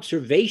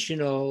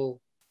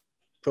observational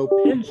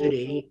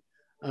propensity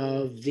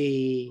of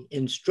the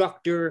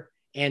instructor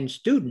and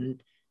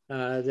student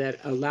that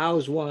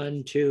allows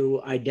one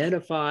to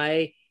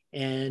identify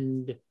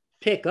and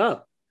pick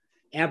up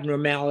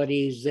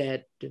abnormalities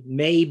that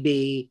may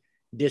be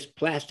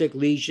dysplastic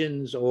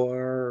lesions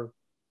or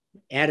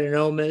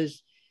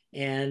adenomas.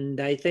 And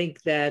I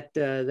think that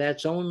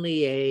that's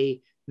only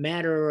a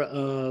matter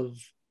of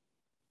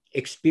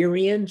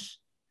experience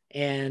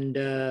and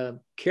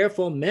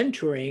careful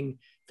mentoring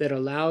that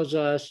allows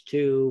us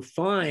to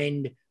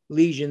find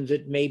lesions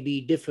that may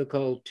be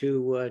difficult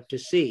to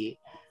see.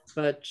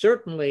 But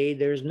certainly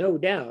there's no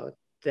doubt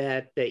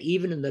that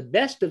even in the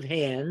best of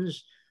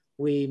hands,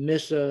 we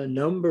miss a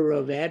number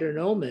of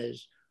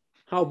adenomas.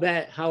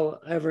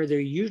 However, they're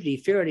usually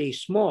fairly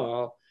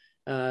small,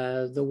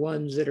 the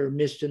ones that are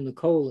missed in the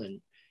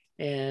colon.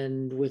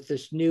 And with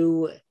this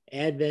new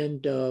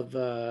advent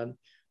of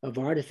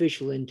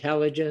artificial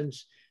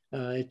intelligence,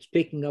 it's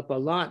picking up a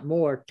lot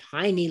more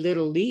tiny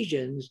little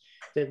lesions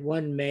that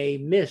one may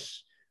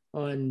miss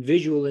on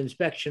visual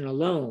inspection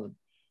alone.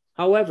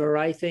 However,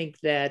 I think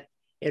that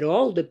it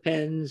all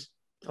depends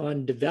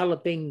on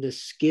developing the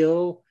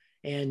skill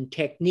and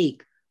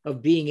technique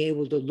of being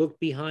able to look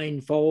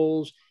behind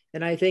folds.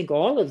 And I think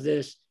all of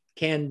this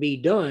can be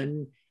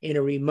done in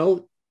a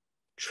remote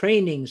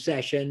training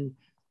session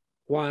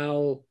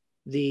while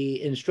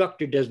the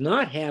instructor does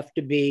not have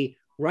to be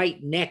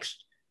right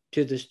next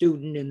to the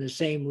student in the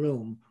same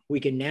room. We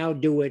can now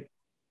do it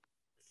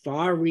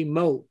far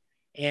remote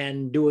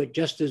and do it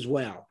just as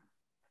well.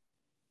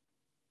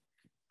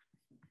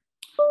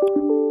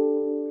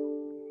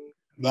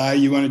 Vi,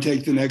 you want to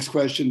take the next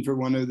question for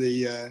one of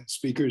the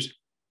speakers?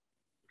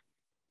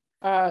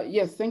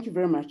 Yes, thank you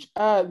very much.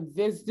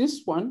 There's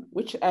this one,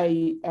 which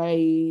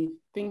I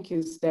think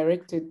is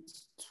directed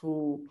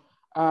to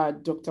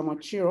Dr.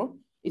 Machiro.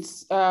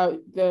 It's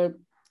the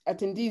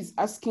attendees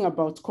asking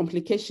about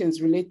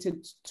complications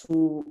related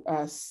to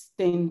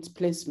stent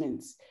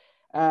placements,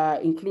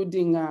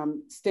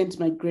 including stent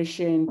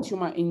migration,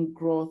 tumor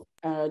ingrowth,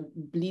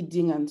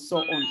 bleeding, and so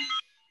on.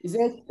 Is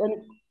there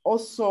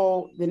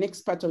also, the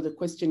next part of the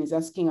question is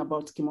asking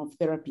about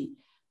chemotherapy.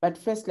 But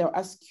firstly, I'll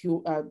ask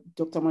you,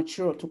 Dr.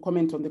 Machiro, to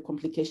comment on the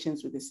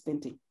complications with the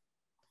stenting.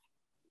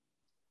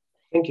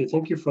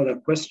 Thank you for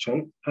that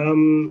question.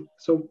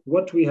 So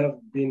what we have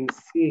been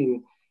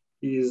seeing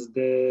is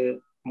the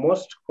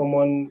most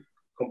common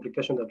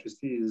complication that we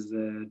see is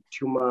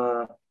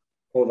tumor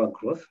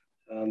overgrowth.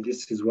 And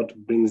this is what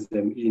brings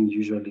them in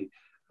usually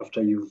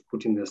after you've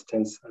put in the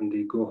stents and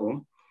they go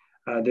home.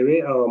 The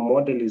way our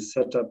model is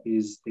set up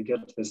is they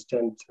get the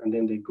stent and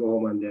then they go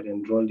home and they're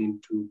enrolled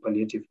into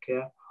palliative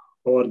care,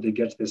 or they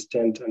get the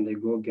stent and they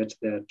go get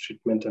their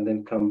treatment and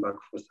then come back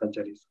for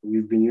surgery. So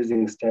we've been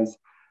using stents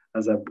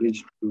as a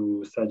bridge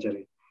to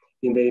surgery.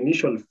 In the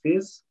initial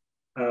phase,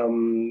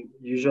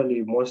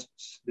 usually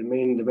the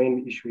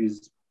main issue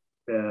is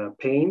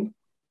pain.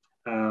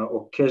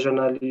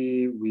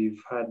 Occasionally,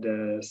 we've had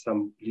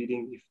some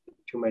bleeding if the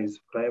tumor is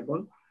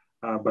friable,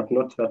 but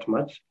not that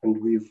much.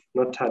 And we've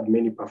not had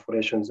many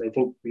perforations. I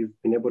think we've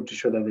been able to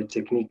show that the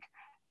technique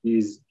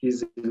is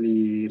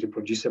easily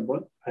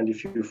reproducible. And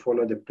if you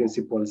follow the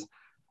principles,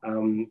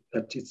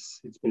 that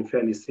it's been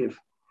fairly safe.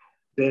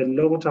 The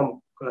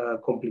long-term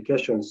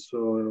complications,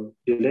 so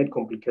delayed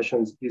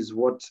complications, is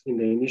what in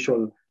the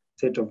initial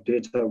set of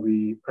data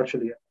we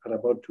actually are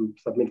about to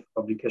submit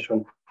for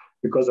publication.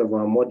 Because of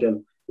our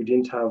model, we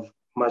didn't have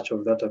much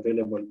of that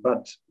available.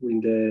 But in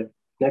the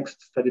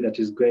next study that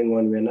is going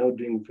on, we're now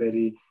doing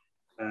very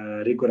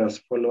rigorous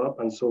follow-up.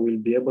 And so we'll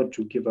be able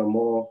to give a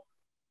more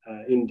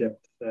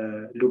in-depth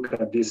look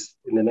at this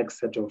in the next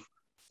set of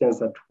stents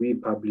that we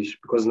publish,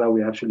 because now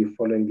we're actually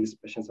following these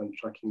patients and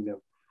tracking them.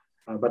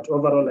 But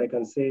overall, I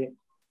can say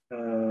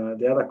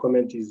the other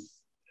comment is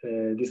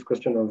this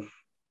question of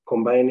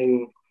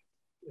combining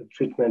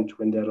treatment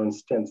when they're on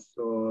stents.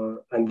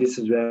 So, and this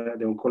is where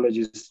the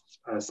oncologists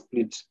are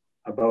split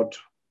about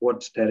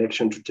what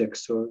direction to take.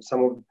 So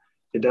some of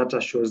the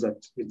data shows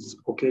that it's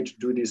okay to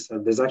do this.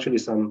 There's actually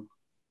some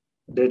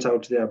data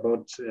out there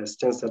about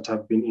stents that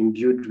have been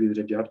imbued with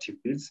radioactive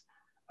beads.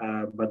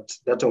 but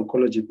that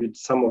oncology bit,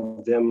 some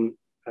of them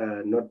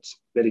not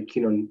very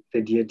keen on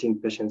radiating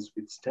patients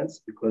with stents,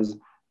 because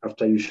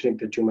after you shrink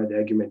the tumor, the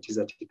argument is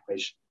that it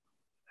might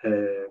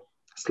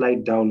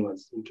slide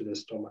downwards into the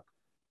stomach.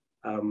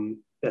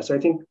 Yeah, so I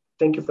think,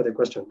 thank you for the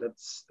question.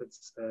 That's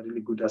a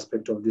really good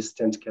aspect of this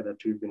stent care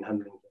that we've been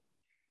handling.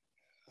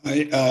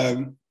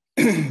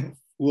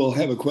 We'll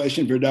have a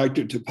question for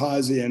Dr.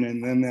 Topasian,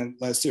 and then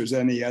unless there's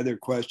any other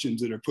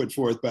questions that are put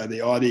forth by the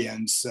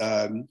audience,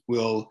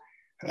 we'll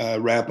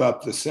wrap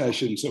up the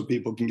session so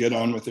people can get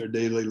on with their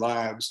daily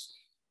lives.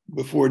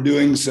 Before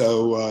doing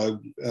so,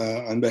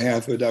 on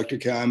behalf of Dr.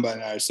 Kayamba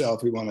and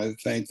ourselves, we want to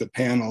thank the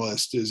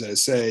panelists. As I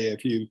say,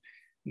 if you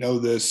know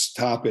this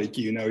topic,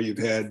 you know you've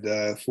had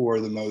four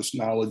of the most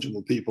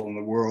knowledgeable people in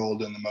the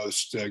world and the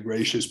most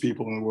gracious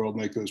people in the world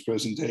make those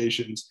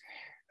presentations.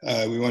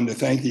 We wanted to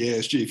thank the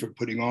ASG for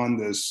putting on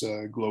this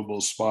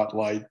global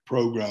spotlight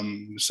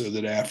program so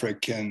that Africa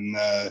can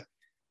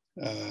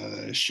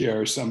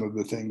share some of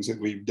the things that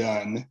we've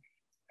done.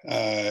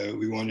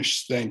 We want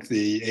to thank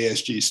the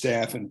ASG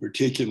staff in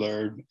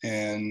particular,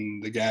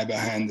 and the guy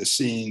behind the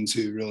scenes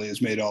who really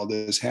has made all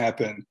this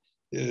happen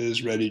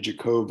is Reddy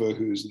Jakova,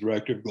 who's the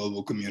Director of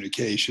Global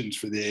Communications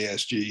for the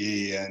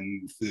ASGE,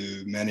 and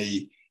through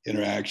many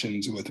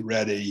interactions with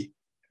Reddy,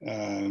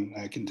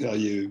 I can tell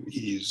you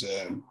he's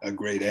a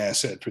great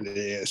asset for the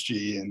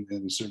ASG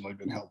and certainly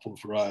been helpful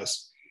for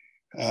us.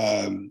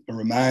 A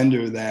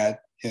reminder that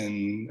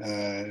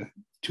in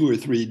 2 or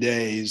 3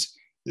 days,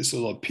 this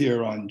will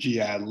appear on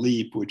GI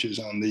Leap, which is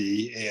on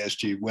the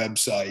ASG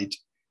website,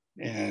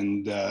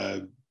 and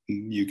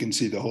you can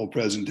see the whole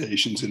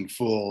presentations in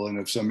full. And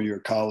if some of your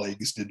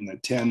colleagues didn't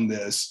attend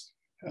this,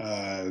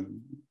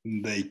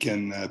 they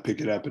can pick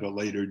it up at a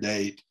later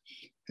date.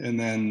 And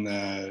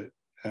then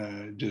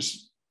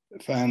just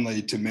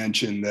finally to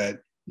mention that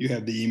you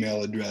have the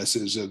email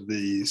addresses of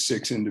the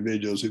 6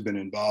 individuals who've been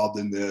involved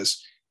in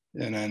this.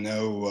 And I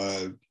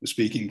know,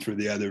 speaking for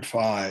the other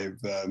 5,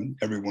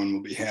 everyone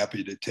will be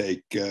happy to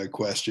take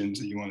questions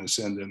that you want to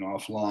send in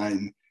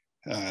offline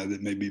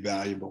that may be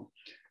valuable.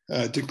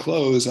 To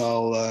close,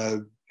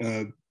 I'll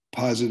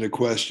posit a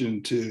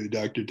question to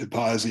Dr.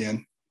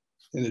 Topasian,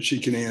 and if she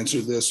can answer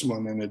this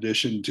one in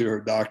addition to her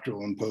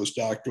doctoral and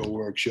postdoctoral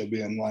work, she'll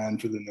be in line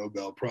for the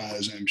Nobel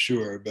Prize, I'm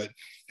sure. But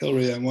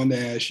Hillary, I wanted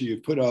to ask you,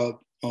 put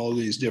out all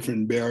these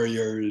different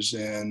barriers,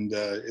 and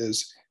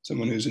as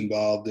someone who's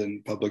involved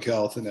in public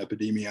health and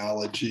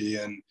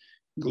epidemiology and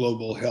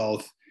global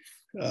health,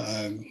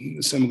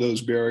 some of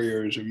those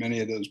barriers, or many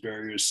of those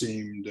barriers,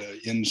 seemed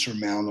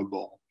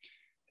insurmountable.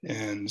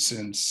 And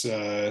since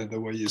the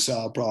way you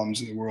solve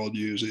problems in the world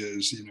usually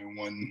is,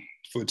 one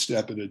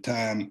footstep at a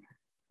time,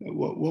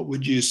 what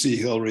would you see,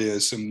 Hillary,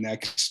 as some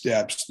next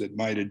steps that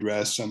might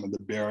address some of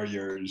the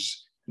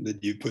barriers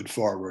that you put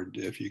forward?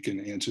 If you can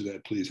answer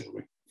that, please,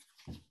 Hillary.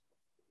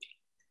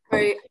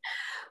 Right.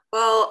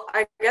 Well,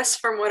 I guess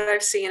from what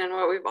I've seen and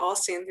what we've all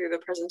seen through the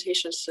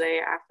presentations today,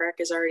 AFRIC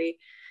is already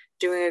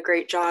doing a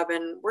great job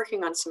in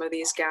working on some of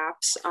these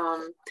gaps.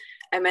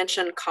 I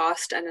mentioned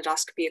cost and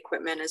endoscopy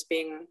equipment as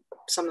being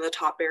some of the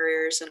top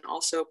barriers, and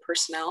also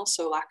personnel,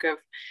 so lack of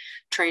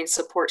trained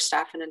support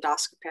staff and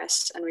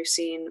endoscopists. And we've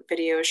seen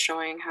videos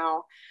showing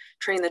how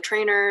training the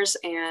trainers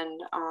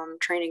and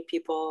training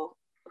people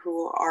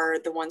who are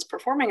the ones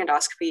performing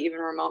endoscopy, even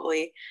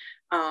remotely,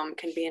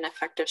 can be an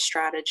effective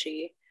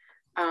strategy.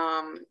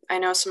 I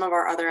know some of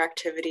our other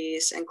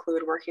activities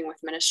include working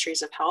with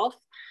ministries of health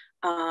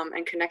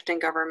and connecting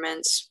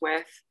governments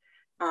with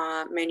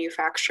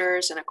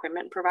manufacturers and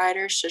equipment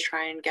providers to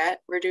try and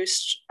get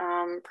reduced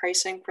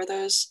pricing for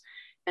those,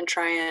 and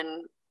try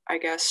and, I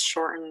guess,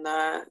 shorten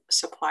the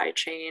supply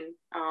chain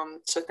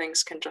so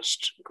things can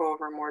just go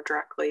over more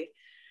directly.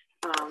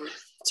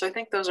 So I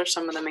think those are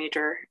some of the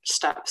major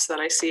steps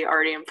that I see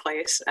already in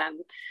place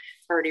and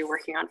already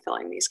working on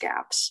filling these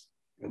gaps.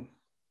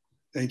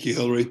 Thank you,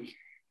 Hillary.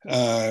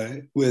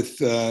 With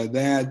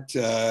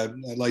that,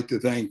 I'd like to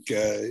thank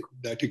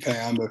Dr.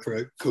 Kayamba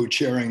for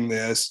co-chairing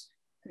this,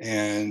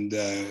 and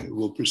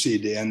we'll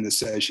proceed to end the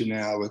session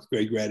now with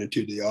great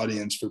gratitude to the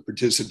audience for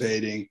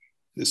participating,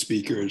 the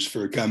speakers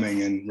for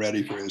coming, and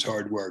Reddy for his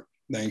hard work.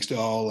 Thanks to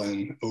all,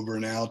 and over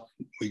and out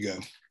we go.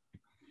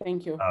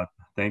 Thank you.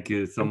 Thank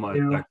you so much,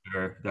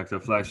 Dr.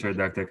 Fleischer,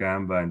 Dr.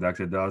 Kayamba, and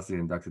Dr. Dossi,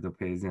 and Dr.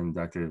 Topasian,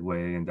 Dr.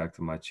 Wei, and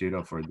Dr.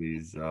 Machiro for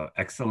these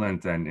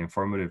excellent and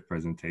informative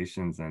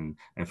presentations, and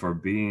for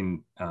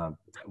being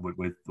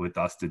with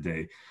us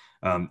today.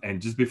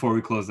 And just before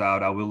we close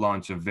out, I will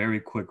launch a very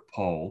quick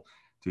poll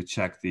to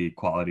check the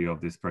quality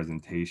of this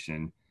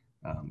presentation.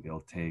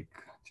 It'll take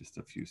just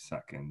a few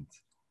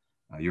seconds.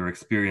 Your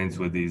experience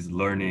with these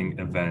learning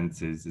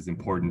events is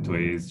important to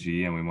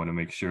ASG, and we want to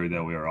make sure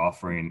that we are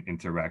offering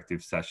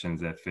interactive sessions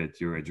that fit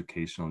your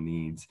educational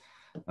needs.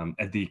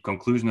 At the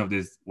conclusion of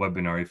this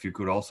webinar, if you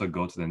could also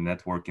go to the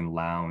networking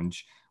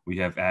lounge, we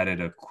have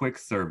added a quick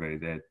survey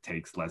that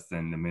takes less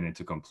than a minute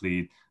to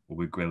complete.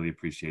 We greatly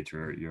appreciate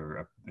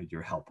your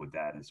help with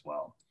that as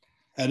well.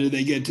 How do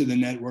they get to the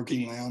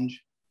networking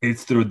lounge?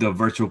 It's through the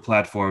virtual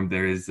platform.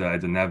 There is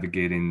the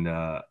navigating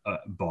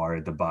bar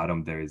at the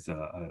bottom. There is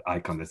an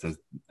icon that says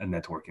a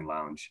networking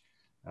lounge.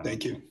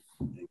 Thank you.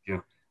 Thank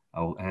you.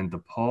 I will end the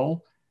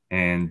poll.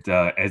 And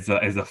as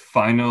a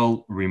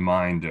final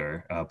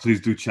reminder,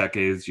 please do check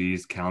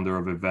ASG's calendar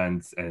of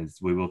events, as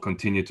we will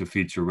continue to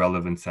feature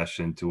relevant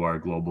session to our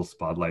Global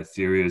Spotlight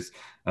series.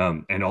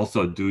 And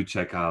also do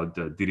check out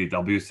the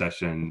DDW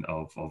session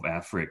of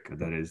Africa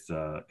that is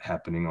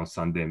happening on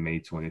Sunday, May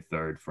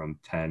 23rd from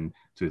 10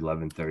 to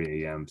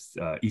 11:30 a.m.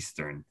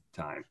 Eastern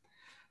time.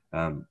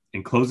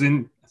 In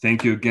closing,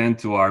 thank you again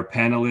to our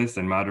panelists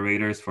and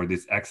moderators for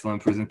this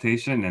excellent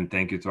presentation, and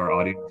thank you to our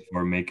audience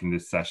for making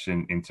this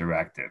session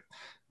interactive.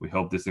 We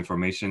hope this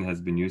information has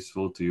been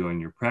useful to you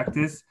in your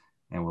practice,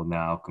 and we'll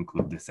now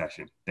conclude this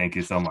session. Thank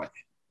you so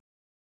much.